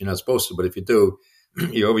hit, which you're not supposed to, but if you do,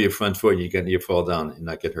 you're over your front foot and you fall down and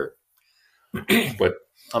not get hurt. But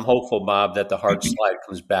I'm hopeful, Bob, that the hard slide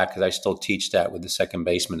comes back, because I still teach that with the second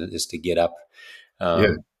baseman, is to get up.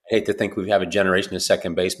 Yeah. I hate to think we have a generation of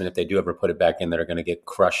second basemen, if they do ever put it back in, that are going to get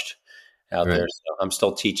crushed out there. So I'm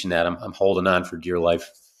still teaching that. I'm holding on for dear life.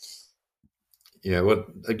 Yeah, well,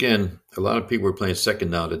 again, a lot of people are playing second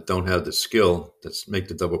now that don't have the skill to make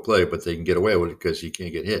the double play, but they can get away with it because you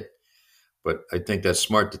can't get hit. But I think that's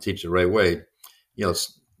smart to teach the right way.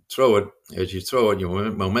 Throw it. As you throw it,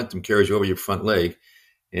 your momentum carries you over your front leg,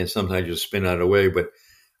 and sometimes you'll spin out of the way. But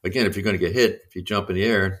again, if you're going to get hit, if you jump in the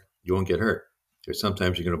air, you won't get hurt. Because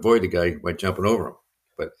sometimes you can avoid the guy by jumping over him.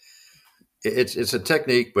 But it's a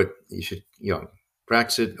technique, but you should,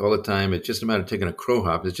 practice it all the time. It's just a matter of taking a crow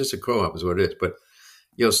hop. It's just a crow hop is what it is. But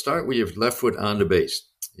start with your left foot on the base.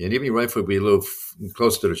 And even your right foot will be a little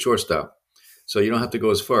close to the shortstop. So you don't have to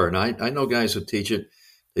go as far. And I know guys who teach it.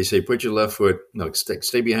 They say, put your left foot,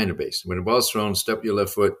 stay behind the base. When the ball's thrown, step your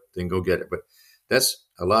left foot, then go get it. But that's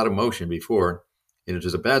a lot of motion before. And if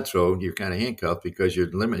there's a bad throw, you're kind of handcuffed because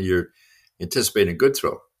you're anticipating a good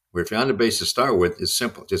throw. Where if you're on the base to start with, it's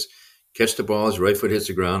simple. Just catch the ball as your right foot hits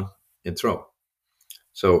the ground and throw.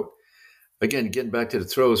 So again, getting back to the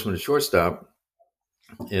throws from the shortstop,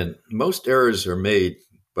 and most errors are made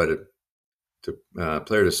by the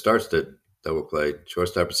player that starts the double play,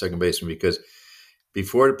 shortstop or second baseman, because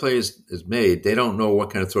before the play is made, they don't know what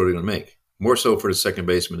kind of throw they're going to make. More so for the second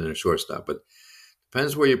baseman than the shortstop. But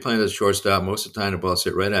depends where you're playing as a shortstop. Most of the time, the ball's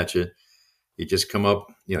hit right at you. You just come up,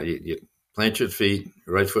 you plant your feet,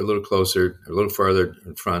 your right foot a little closer, a little farther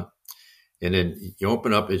in front, and then you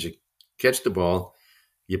open up as you catch the ball.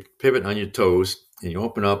 You pivot on your toes, and you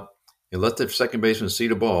open up and let the second baseman see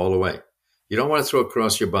the ball all the way. You don't want to throw it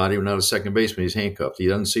across your body. When not a second baseman, he's handcuffed. He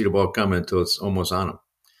doesn't see the ball coming until it's almost on him.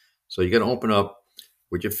 So you got to open up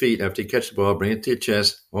with your feet after you catch the ball, bring it to your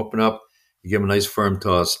chest, open up, you give him a nice firm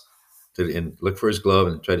toss, and look for his glove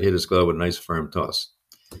and try to hit his glove with a nice firm toss.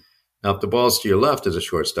 Now, if the ball's to your left as a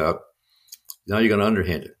shortstop, now you're going to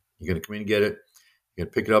underhand it. You're going to come in and get it. You're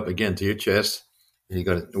going to pick it up again to your chest, and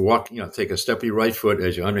you're going to walk, take a step of your right foot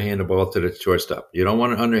as you underhand the ball to the shortstop. You don't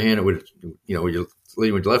want to underhand it with you're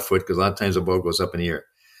leading with your left foot because a lot of times the ball goes up in the air.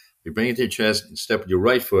 You bring it to your chest and step with your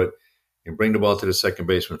right foot and bring the ball to the second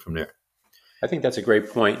baseman from there. I think that's a great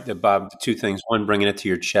point, Bob. Two things. One, bringing it to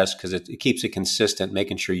your chest because it keeps it consistent,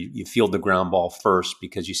 making sure you field the ground ball first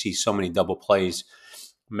because you see so many double plays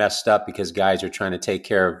messed up because guys are trying to take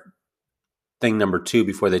care of thing number two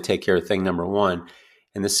before they take care of thing number one.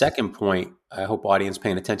 And the second point, I hope audience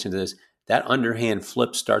paying attention to this, that underhand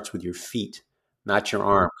flip starts with your feet, not your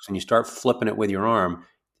arm. When you start flipping it with your arm,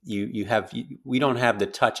 we don't have the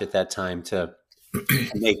touch at that time to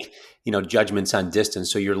make judgments on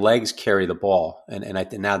distance. So your legs carry the ball, and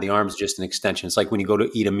now the arm's just an extension. It's like when you go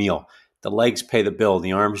to eat a meal, the legs pay the bill,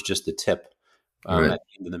 the arm's just the tip Right. at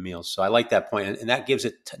the end of the meal. So I like that point, and that gives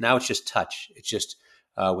it. Now it's just touch. It's just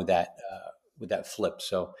with that flip.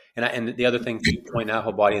 So and the other thing to point out,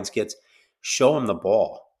 hope audience gets, show them the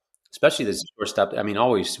ball. Especially this shortstop. I mean,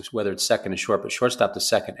 always, whether it's second or short, but shortstop to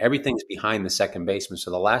second, everything's behind the second baseman.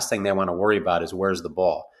 So the last thing they want to worry about is where's the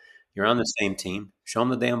ball. You're on the same team. Show them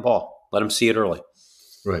the damn ball. Let them see it early.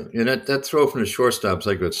 Right. And that throw from the shortstop is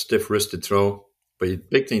like a stiff-wristed throw. But the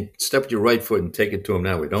big thing, step with your right foot and take it to him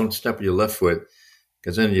that way. Don't step with your left foot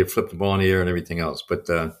because then you flip the ball in the air and everything else. But,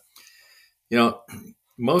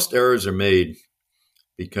 most errors are made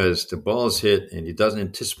because the ball is hit and he doesn't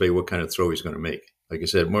anticipate what kind of throw he's going to make. Like I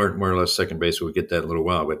said, more or less second base, we'll get that in a little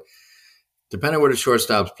while. But depending on where the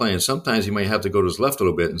shortstop's playing, sometimes he might have to go to his left a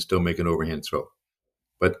little bit and still make an overhand throw.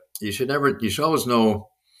 But you should always know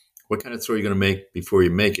what kind of throw you're going to make before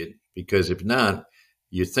you make it. Because if not,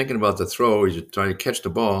 you're thinking about the throw, you're trying to catch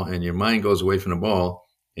the ball, and your mind goes away from the ball,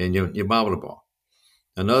 and you bobble the ball.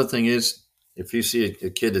 Another thing is, if you see a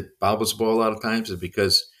kid that bobbles the ball a lot of times, it's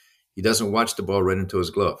because he doesn't watch the ball right into his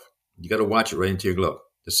glove. You got to watch it right into your glove.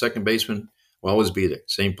 The second baseman will always be there,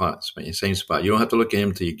 same spot. You don't have to look at him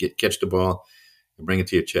until you catch the ball and bring it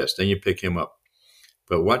to your chest. Then you pick him up.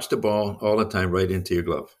 But watch the ball all the time right into your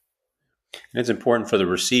glove. And it's important for the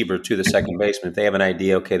receiver to the second baseman. If they have an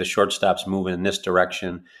idea, okay, the shortstop's moving in this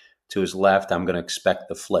direction to his left, I'm going to expect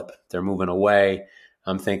the flip. If they're moving away,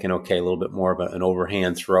 I'm thinking, okay, a little bit more of an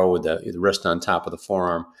overhand throw with the wrist on top of the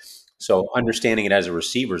forearm. So understanding it as a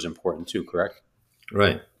receiver is important too, correct?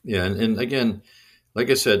 Right. Yeah. And again, like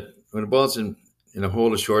I said, when the ball's in a hole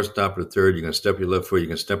to shortstop or third, you're going to step your left foot, you're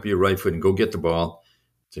going to step your right foot and go get the ball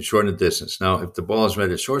to shorten the distance. Now, if the ball is right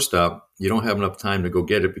at shortstop, you don't have enough time to go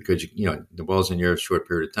get it because the ball's in your short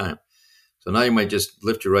period of time. So now you might just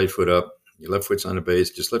lift your right foot up. Your left foot's on the base.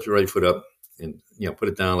 Just lift your right foot up and put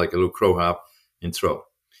it down like a little crow hop and throw.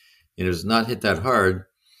 And if it's not hit that hard,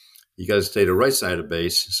 you got to stay to the right side of the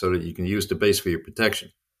base so that you can use the base for your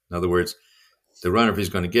protection. In other words, the runner, if he's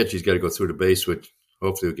going to get you, he's got to go through the base, which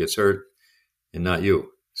hopefully gets hurt and not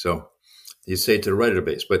you. So you stay to the right of the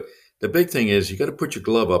base. But the big thing is you got to put your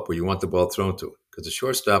glove up where you want the ball thrown to. Because the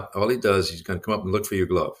shortstop, all he does, he's going to come up and look for your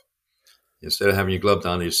glove. Instead of having your glove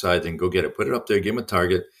down to your side, then go get it. Put it up there, give him a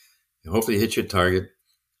target, and hopefully hit your target. If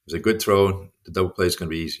it's a good throw, the double play is going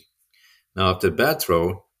to be easy. Now, if it's a bad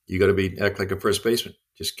throw, you got to act like a first baseman.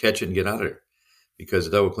 Just catch it and get out of there. Because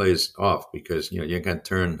the double play is off. Because you can't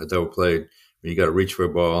turn a double play where you got to reach for a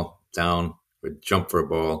ball down or jump for a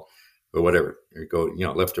ball or whatever. Or go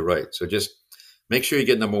left or right. So just make sure you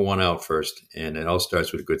get number one out first, and it all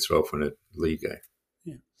starts with a good throw from the lead guy.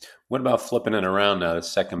 Yeah. What about flipping it around now? The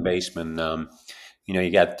second baseman,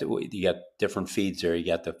 you got different feeds there. You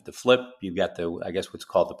got the flip. You've got what's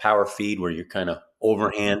called the power feed, where you're kind of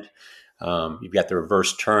overhand. You've got the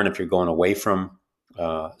reverse turn if you're going away from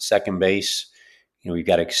second base. You've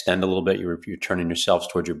got to extend a little bit. You're turning yourselves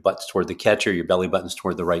towards your butts toward the catcher, your belly buttons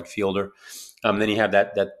toward the right fielder. Then you have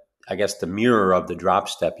that I guess the mirror of the drop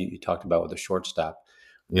step you talked about with the shortstop.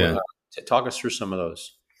 Yeah. Talk us through some of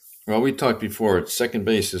those. Well, we talked before. Second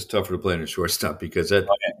base is tougher to play than shortstop because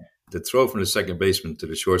the throw from the second baseman to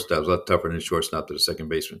the shortstop is a lot tougher than the shortstop to the second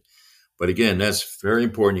baseman. But again, that's very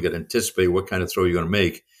important. You got to anticipate what kind of throw you're going to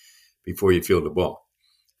make before you field the ball.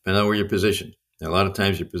 Depending on where you're positioned. And a lot of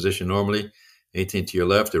times you're positioned normally, 18 to your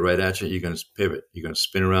left or right at you, you're going to pivot. You're going to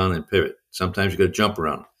spin around and pivot. Sometimes you got to jump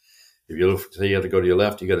around. If you say you have to go to your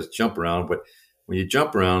left, you got to jump around. But when you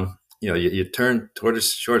jump around, you turn toward the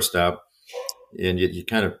shortstop and you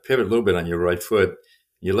kind of pivot a little bit on your right foot.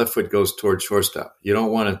 Your left foot goes toward shortstop. You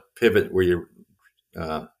don't want to pivot where your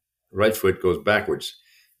right foot goes backwards.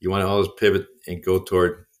 You want to always pivot and go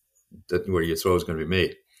toward where your throw is going to be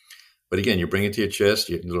made. But again, you bring it to your chest,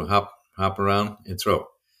 you little hop around and throw.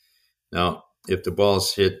 Now, if the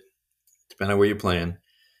ball's hit, depending on where you're playing,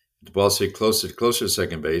 if the ball's hit closer to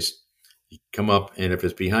second base, you come up, and if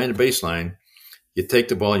it's behind the baseline, you take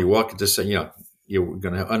the ball and you walk it to you're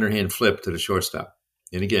going to have underhand flip to the shortstop.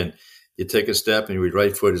 And again, you take a step, and your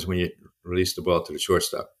right foot is when you release the ball to the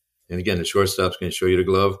shortstop. And again, the shortstop's going to show you the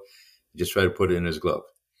glove. You just try to put it in his glove.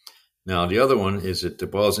 Now, the other one is that the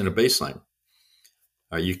ball's in a baseline.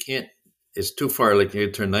 You can't. It's too far, like you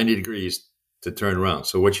turn 90 degrees to turn around.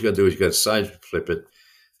 So what you got to do is you got to side flip it,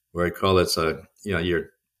 where I call it, your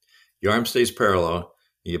arm stays parallel,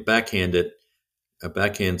 you backhand it, a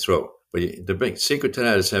backhand throw. But the big secret to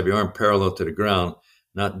that is have your arm parallel to the ground,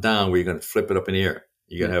 not down where you're going to flip it up in the air.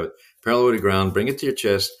 You got to have it parallel to the ground, bring it to your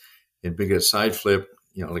chest, and bring a side flip,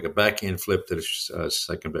 like a backhand flip to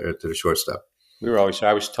the to the shortstop.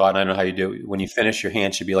 I was taught, and I don't know how you do it, when you finish, your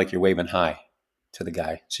hand should be like you're waving high to the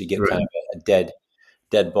guy. So you get kind of a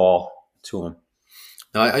dead ball to him.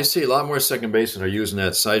 Now, I see a lot more second basemen are using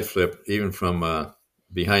that side flip even from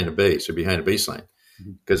behind the base or behind the baseline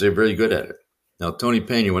because they're very good at it. Now, Tony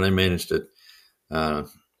Pena, when I managed it, when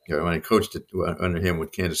I coached it under him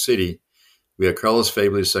with Kansas City, we had Carlos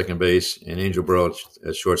Fabley at second base and Angel Burrow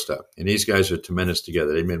at shortstop. And these guys are tremendous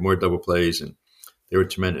together. They made more double plays, and they were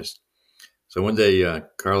tremendous. So one day,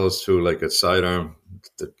 Carlos threw like a sidearm,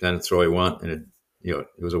 the kind of throw I want, and it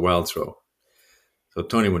was a wild throw. So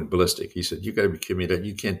Tony went ballistic. He said, "You got to be kidding me that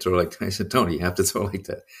you can't throw like that." I said, "Tony, you have to throw like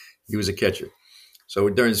that." He was a catcher. So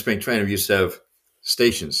during spring training, we used to have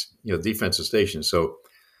stations, defensive stations. So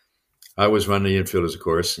I was running the infielders, of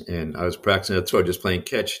course, and I was practicing that throw, just playing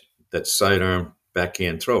catch, that sidearm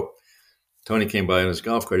backhand throw. Tony came by on his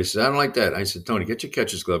golf cart. He said, "I don't like that." I said, "Tony, get your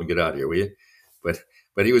catcher's glove and get out of here, will you?"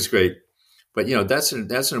 But he was great. But, that's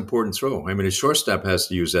an important throw. I mean, a shortstop has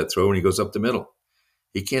to use that throw when he goes up the middle.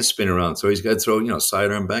 He can't spin around, so he's got to throw,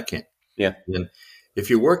 sidearm backhand. Yeah. And if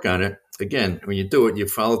you work on it, again, when you do it, you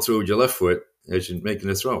follow through with your left foot as you're making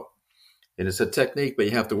the throw. And it's a technique, but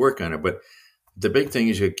you have to work on it. But the big thing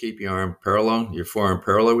is you keep your arm parallel, your forearm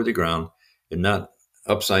parallel with the ground, and not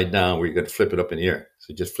upside down where you got to flip it up in the air.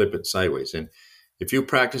 So just flip it sideways. And if you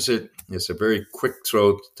practice it, it's a very quick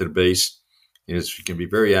throw to the base. And it can be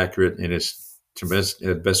very accurate, and it's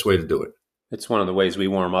the best way to do it. It's one of the ways we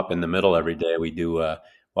warm up in the middle every day. We do,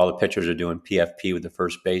 while the pitchers are doing PFP with the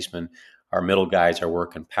first baseman, our middle guys are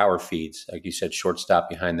working power feeds. Like you said, shortstop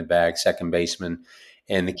behind the bag, second baseman.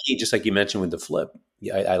 And the key, just like you mentioned with the flip,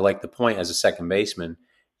 I like the point as a second baseman,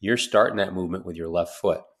 you're starting that movement with your left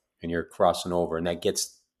foot and you're crossing over, and that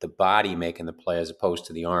gets the body making the play as opposed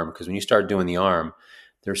to the arm. Because when you start doing the arm,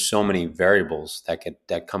 there's so many variables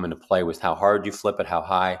that come into play with how hard you flip it, how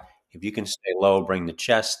high. If you can stay low, bring the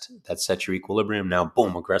chest, that sets your equilibrium. Now,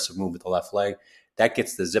 boom, aggressive move with the left leg. That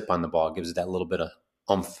gets the zip on the ball, gives it that little bit of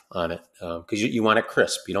oomph on it. Because you want it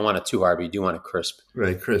crisp. You don't want it too hard, but you do want it crisp.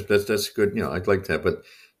 Right, crisp. That's good. I'd like that. But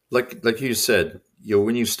like you said,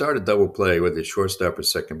 when you start a double play with a shortstop or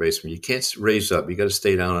second baseman, you can't raise up. You got to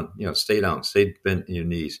stay down. Stay bent in your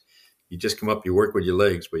knees. You just come up, you work with your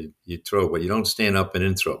legs, but you throw, but you don't stand up and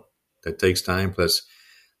in throw. That takes time. Plus,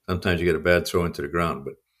 sometimes you get a bad throw into the ground.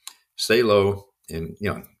 But stay low, and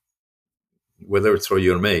whatever throw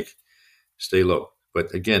you're gonna make, stay low.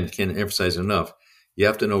 But again, can't emphasize enough. You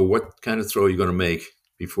have to know what kind of throw you're gonna make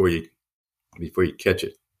before you catch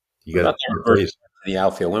it. You got to the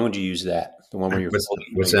outfield. When would you use that? The one where you're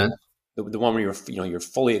what's that? The one where you're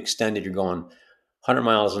fully extended. You're going 100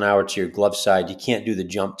 miles an hour to your glove side. You can't do the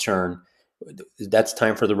jump turn. That's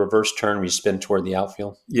time for the reverse turn where you spin toward the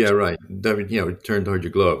outfield. Yeah, right. Turn toward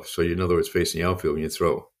your glove, so in other words, facing the outfield when you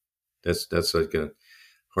throw. That's like a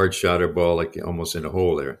hard shot or ball, like almost in a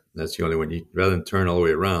hole there. That's the only one. Rather than turn all the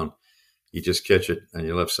way around, you just catch it on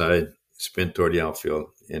your left side, spin toward the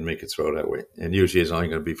outfield and make it throw that way. And usually it's only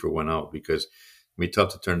going to be for one out because it'd be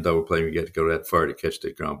tough to turn a double play when you get to go that far to catch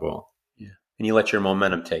the ground ball. Yeah. And you let your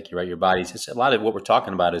momentum take you, right? Your body's, it's a lot of what we're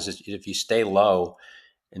talking about is if you stay low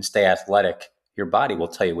and stay athletic, your body will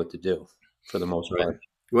tell you what to do for the most Right. part.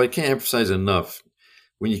 Well, I can't emphasize enough.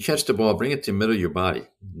 When you catch the ball, bring it to the middle of your body.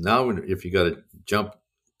 Now, if you got to jump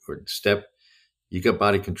or step, you got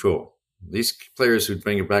body control. These players who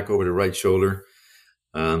bring it back over the right shoulder,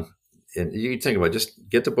 and you think about it, just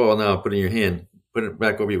get the ball now, put it in your hand, put it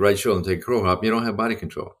back over your right shoulder and take a crow hop. You don't have body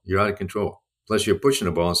control. You're out of control. Plus, you're pushing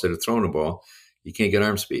the ball instead of throwing the ball. You can't get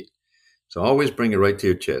arm speed. So always bring it right to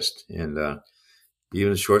your chest. And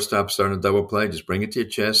even a shortstop starting a double play, just bring it to your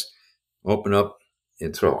chest, open up,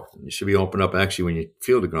 and throw. You should be open up actually when you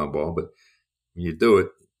feel the ground ball, but when you do it,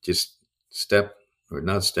 just step or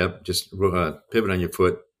not step, just pivot on your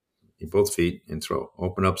foot, both feet, and throw.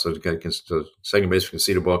 Open up so the second baseman can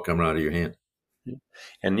see the ball coming out of your hand.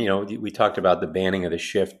 And, we talked about the banning of the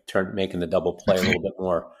shift, making the double play a little bit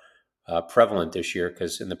more prevalent this year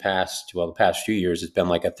because in the past few years, it's been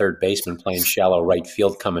like a third baseman playing shallow right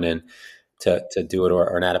field coming in to do it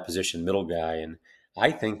or an out of position middle guy. And I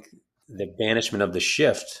think the banishment of the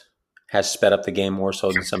shift has sped up the game more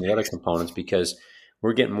so than some of the other components because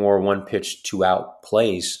we're getting more one pitch, 2 out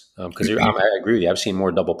plays. Because I agree with you. I've seen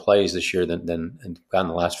more double plays this year than in the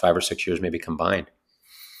last 5 or 6 years, maybe combined.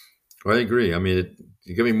 Well, I agree. I mean,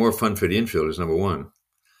 it's going to be more fun for the infielders, number one.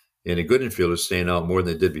 And the good infielders staying out more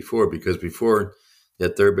than they did before because before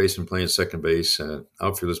that third baseman playing second base,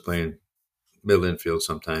 outfielders playing middle infield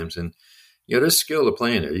sometimes. And, there's skill to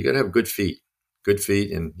playing there. You got to have good feet,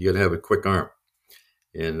 and you got to have a quick arm.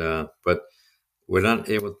 And, but we're not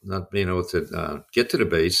being able to get to the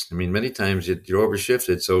base. I mean, many times you're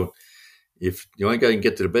overshifted. So if the only guy who can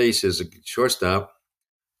get to the base is a shortstop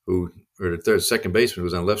or the second baseman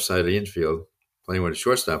who's on the left side of the infield playing where the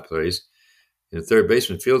shortstop plays, and the third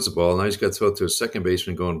baseman fields the ball. Now he's got to throw it to a second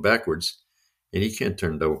baseman going backwards, and he can't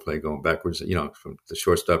turn double play going backwards, from the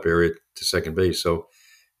shortstop area to second base. So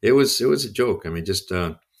it was a joke. I mean,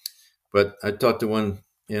 but I talked to one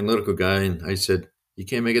analytical guy, and I said, you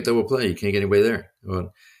can't make a double play. You can't get anybody there.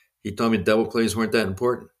 Well, he told me double plays weren't that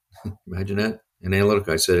important. Imagine that. An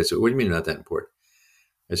analytical guy said, what do you mean not that important?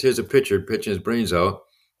 I said, here's a pitcher pitching his brains out,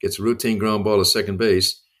 gets a routine ground ball to second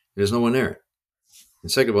base, and there's no one there.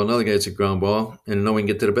 And second of all, another guy gets a ground ball, and no one can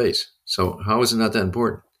get to the base. So how is it not that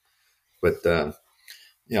important? But,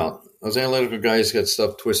 those analytical guys got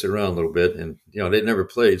stuff twisted around a little bit, and, they'd never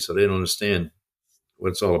played, so they don't understand what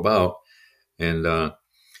it's all about. And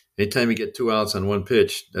anytime you get 2 outs on one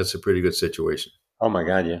pitch, that's a pretty good situation. Oh, my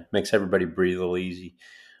God, yeah. Makes everybody breathe a little easy.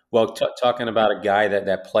 Well, talking about a guy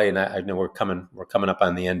that played, and I know we're coming up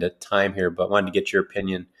on the end of time here, but wanted to get your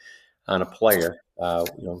opinion on a player.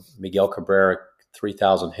 Miguel Cabrera,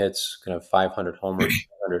 3,000 hits, going to have 500 homers,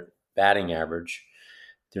 500 batting average.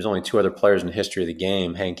 There's only 2 other players in the history of the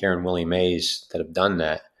game, Hank Aaron, Willie Mays, that have done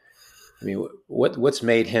that. I mean, what's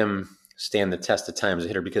made him stand the test of time as a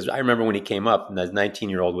hitter? Because I remember when he came up, as a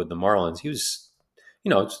 19-year-old with the Marlins, he was,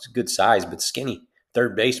 it's a good size, but skinny,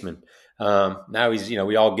 third baseman. Now he's,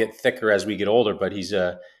 we all get thicker as we get older, but he's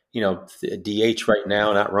a DH right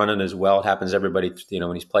now, not running as well. It happens to everybody,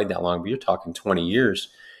 when he's played that long, but you're talking 20 years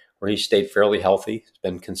where he stayed fairly healthy. He's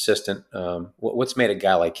been consistent. What's made a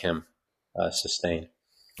guy like him sustain?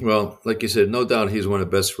 Well, like you said, no doubt he's one of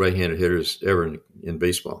the best right-handed hitters ever in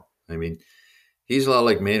baseball. I mean, he's a lot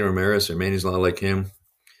like Manny Ramirez, or Manny's a lot like him.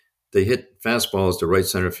 They hit fastballs to right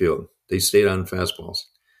center field. They stayed on fastballs.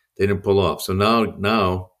 They didn't pull off. So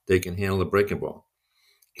now they can handle the breaking ball.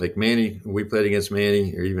 Like Manny, we played against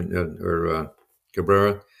Manny or even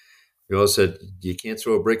Cabrera. We all said you can't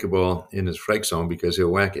throw a breaking ball in the strike zone because he'll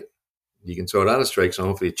whack it. You can throw it out of strike zone,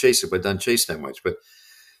 hopefully chase it, but don't chase that much. But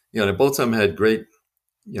they both of them had great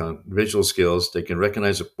visual skills. They can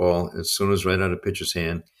recognize the ball as soon as right out of the pitcher's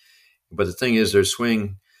hand. But the thing is, their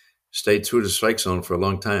swing stayed through the strike zone for a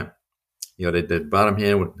long time. They bottom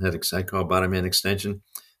hand had I call bottom hand extension.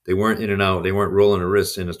 They weren't in and out. They weren't rolling the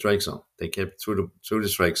wrists in the strike zone. They kept through the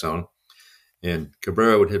strike zone. And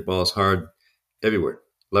Cabrera would hit balls hard everywhere.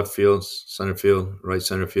 Left field, center field, right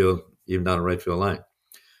center field, even down the right field line.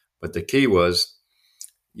 But the key was,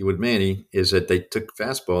 with Manny, is that they took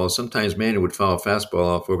fastballs. Sometimes Manny would foul a fastball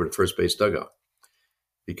off over the first base dugout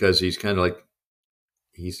because he's kind of like,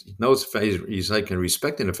 he knows he's like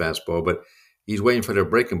respecting the fastball, but he's waiting for their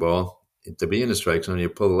breaking ball to be in the strike zone and you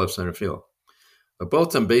pull the left center field. But both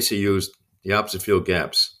of them basically used the opposite field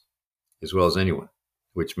gaps as well as anyone,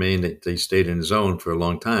 which meant that they stayed in the zone for a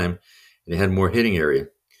long time and they had more hitting area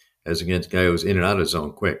as against a guy who was in and out of the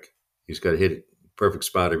zone quick. He's got to hit it, perfect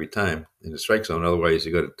spot every time in the strike zone. Otherwise,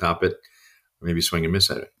 you got to top it, or maybe swing and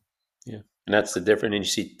miss at it. Yeah. And that's the difference. And you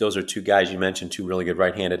see, those are two guys you mentioned, two really good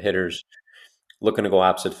right-handed hitters, looking to go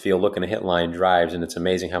opposite field, looking to hit line drives. And it's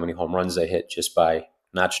amazing how many home runs they hit just by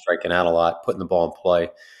not striking out a lot, putting the ball in play,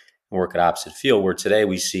 and work at opposite field. Where today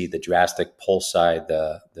we see the drastic pull side,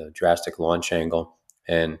 the drastic launch angle,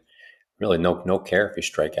 and really no care if you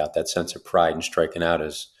strike out. That sense of pride in striking out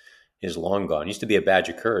is long gone. It used to be a badge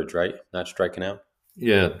of courage, right? Not striking out.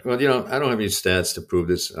 Yeah, well, I don't have any stats to prove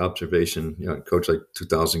this observation. I coach like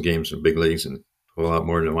 2,000 games in big leagues and a whole lot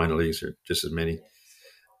more in the minor leagues, or just as many.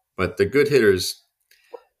 But the good hitters,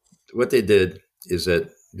 what they did is that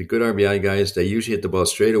the good RBI guys, they usually hit the ball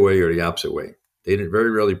straight away or the opposite way. They didn't very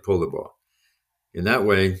rarely pull the ball. In that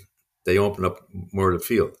way, they open up more of the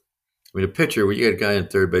field. I mean, a pitcher, when you get a guy in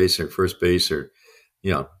third base or first base or,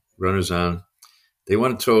 runners on, they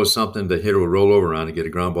want to throw something the hitter will roll over on and get a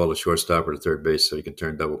ground ball to shortstop or to third base so he can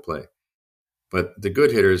turn double play. But the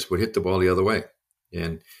good hitters would hit the ball the other way.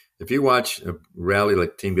 And if you watch a rally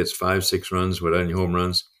like team gets 5-6 runs without any home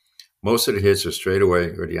runs, most of the hits are straight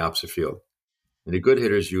away or the opposite field. And the good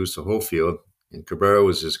hitters use the whole field, and Cabrera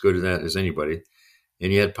was as good at that as anybody,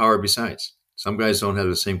 and he had power besides. Some guys don't have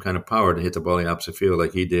the same kind of power to hit the ball in the opposite field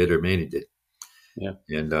like he did or Manny did. Yeah.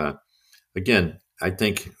 And again, I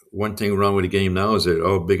think one thing wrong with the game now is they're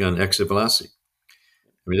all big on exit velocity.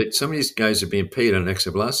 I mean, some of these guys are being paid on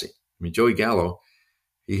exit velocity. I mean, Joey Gallo,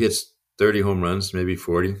 he hits 30 home runs, maybe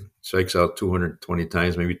 40, strikes out 220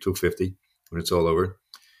 times, maybe 250 when it's all over.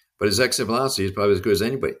 But his exit velocity is probably as good as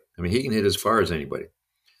anybody. I mean, he can hit as far as anybody.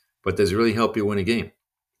 But does it really help you win a game?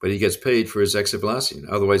 But he gets paid for his exit velocity.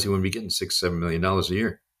 Otherwise, he wouldn't be getting $6-7 million a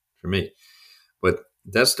year for me. But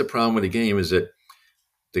that's the problem with the game, is that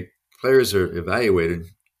the players are evaluated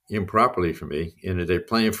improperly for me, and they're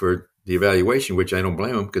playing for the evaluation, which I don't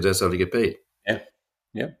blame them, because that's how they get paid. Yeah.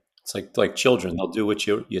 Yeah. It's like children. They'll do what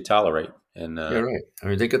you tolerate. And yeah, right. I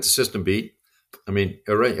mean, they got the system beat. I mean,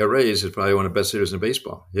 Arraez is probably one of the best hitters in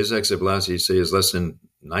baseball. His exit velocity, say, is less than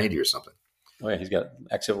 90 or something. Oh, yeah, he's got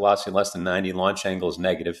exit velocity less than 90. Launch angle is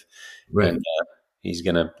negative. Right. And he's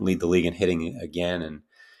going to lead the league in hitting again.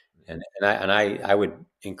 And I would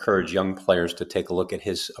encourage young players to take a look at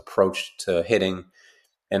his approach to hitting.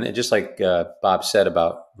 And just like Bob said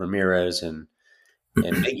about Ramirez and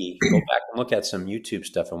Miggy, go back and look at some YouTube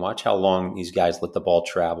stuff and watch how long these guys let the ball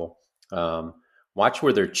travel. Watch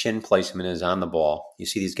where their chin placement is on the ball. You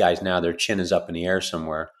see these guys now, their chin is up in the air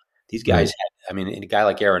somewhere. These guys, a guy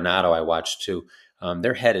like Arenado I watched too,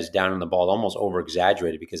 their head is down in the ball, almost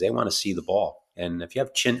over-exaggerated because they want to see the ball. And if you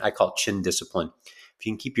have chin, I call it chin discipline. If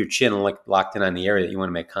you can keep your chin locked in on the area that you want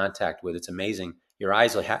to make contact with, it's amazing. Your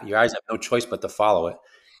eyes have no choice but to follow it,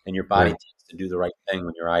 and your body tends to do the right thing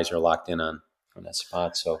when your eyes are locked in on that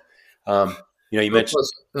spot. So, you mentioned.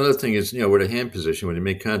 Plus, another thing is, with a hand position, when they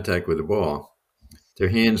make contact with the ball, their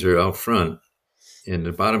hands are out front, and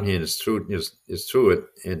the bottom hand is through it,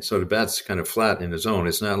 and so the bat's kind of flat in the zone.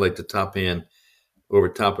 It's not like the top hand over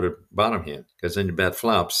top of the bottom hand, because then the bat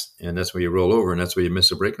flops, and that's where you roll over, and that's where you miss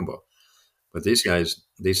a breaking ball. But these guys,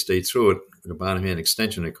 they stay through it, the bottom hand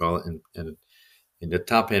extension, they call it, and the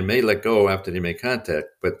top hand may let go after they make contact,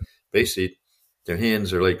 but basically their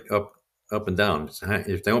hands are like up and down.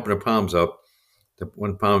 If they open their palms up, the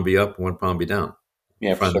one palm be up, one palm be down.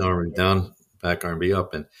 Yeah, front arm be down, back arm be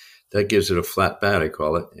up, and that gives it a flat bat, I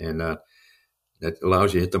call it, and that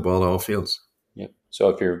allows you to hit the ball to all fields. Yeah. So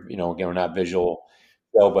if you're, again, we're not visual,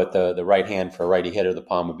 but the right hand for a righty hitter, the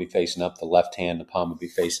palm would be facing up. The left hand, the palm would be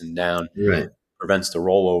facing down. Right. Prevents the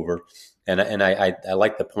rollover. And I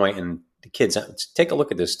like the point. And the kids, take a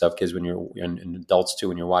look at this stuff, kids, when you're, and adults too,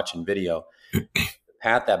 when you're watching video. The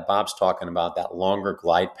path that Bob's talking about, that longer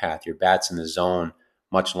glide path, your bat's in the zone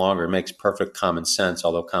much longer. It makes perfect common sense,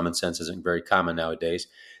 although common sense isn't very common nowadays,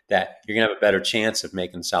 that you're going to have a better chance of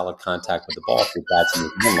making solid contact with the ball if your bat's in the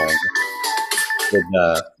zone longer. With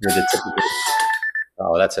the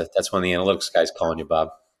typical, that's one of the analytics guys calling you, Bob.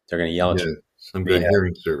 They're going to yell at you. Some good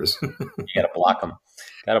hearing service. You got to block them.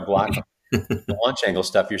 The launch angle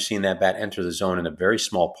stuff, you're seeing that bat enter the zone in a very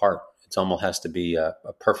small part. It almost has to be a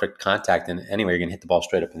perfect contact, and anyway, you're going to hit the ball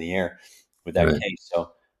straight up in the air with that case.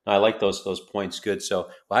 So I like those points. Good. So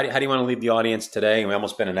how do you want to leave the audience today? We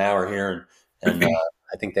almost been an hour here, and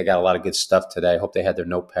I think they got a lot of good stuff today. I hope they had their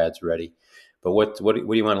notepads ready. But what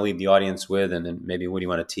do you want to leave the audience with, and then maybe what do you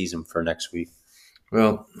want to tease them for next week?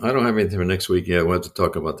 Well, I don't have anything for next week yet. We'll have to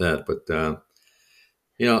talk about that. But,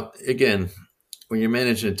 again, when you're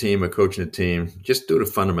managing a team or coaching a team, just do the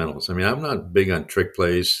fundamentals. I mean, I'm not big on trick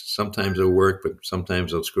plays. Sometimes they'll work, but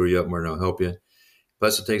sometimes they'll screw you up more than they'll help you.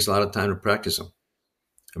 Plus, it takes a lot of time to practice them.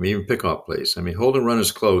 I mean, even pickoff plays. I mean, holding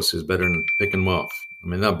runners close is better than picking them off. I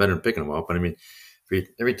mean, not better than picking them off, but I mean,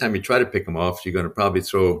 every time you try to pick them off, you're going to probably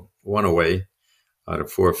throw one away out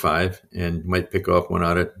of 4 or 5, and you might pick off one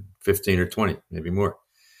out of 15 or 20, maybe more.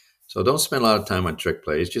 So don't spend a lot of time on trick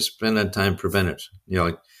plays. Just spend that time prevent it.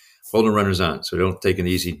 Like holding runners on, so they don't take an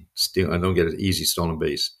easy steal. Don't get an easy stolen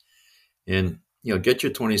base, and get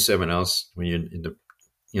your 27 outs when you're in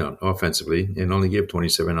the offensively, and only give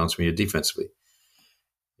 27 outs when you're defensively.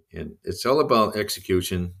 And it's all about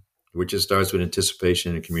execution, which just starts with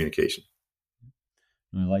anticipation and communication.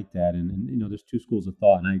 I like that. And there's two schools of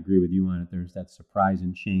thought, and I agree with you on it. There's that surprise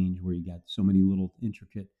and change where you got so many little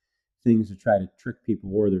intricate things to try to trick people,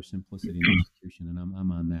 or their simplicity and execution. And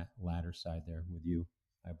I'm on that latter side there with you,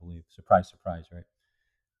 I believe. Surprise, surprise, right?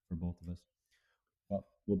 For both of us.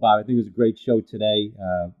 Well, Bob, I think it was a great show today.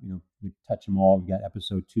 We touch them all. We got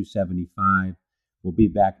episode 275. We'll be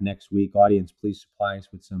back next week. Audience, please supply us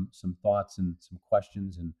with some thoughts and some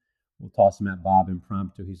questions, and we'll toss them at Bob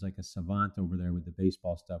impromptu. He's like a savant over there with the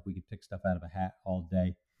baseball stuff. We could pick stuff out of a hat all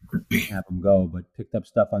day and have him go, but picked up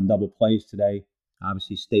stuff on double plays today.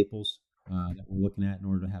 Obviously, staples that we're looking at in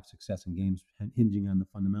order to have success in games, hinging on the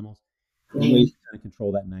fundamentals. And ways to kind of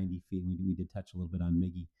control that 90 feet. We did touch a little bit on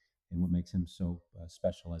Miggy and what makes him so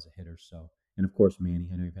special as a hitter. So, and of course, Manny.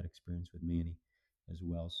 I know you've had experience with Manny as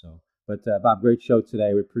well. So, but Bob, great show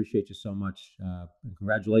today. We appreciate you so much. And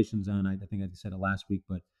congratulations on, I think I said it last week,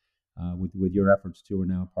 but with your efforts too, we're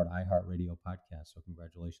now a part of iHeartRadio podcast. So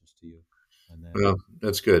congratulations to you on that. Well,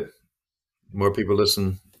 that's good. The more people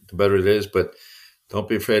listen, the better it is. But don't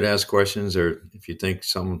be afraid to ask questions, or if you think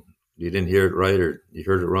you didn't hear it right, or you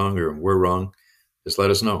heard it wrong, or we're wrong, just let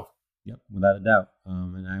us know. Yep, without a doubt.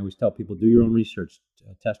 And I always tell people, do your own research,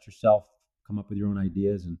 test yourself, come up with your own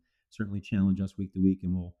ideas, and certainly challenge us week to week,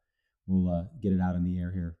 and we'll get it out in the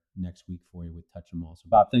air here next week for you with Touch 'em All. So,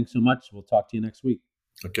 Bob, thanks so much. We'll talk to you next week.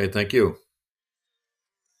 Okay, thank you.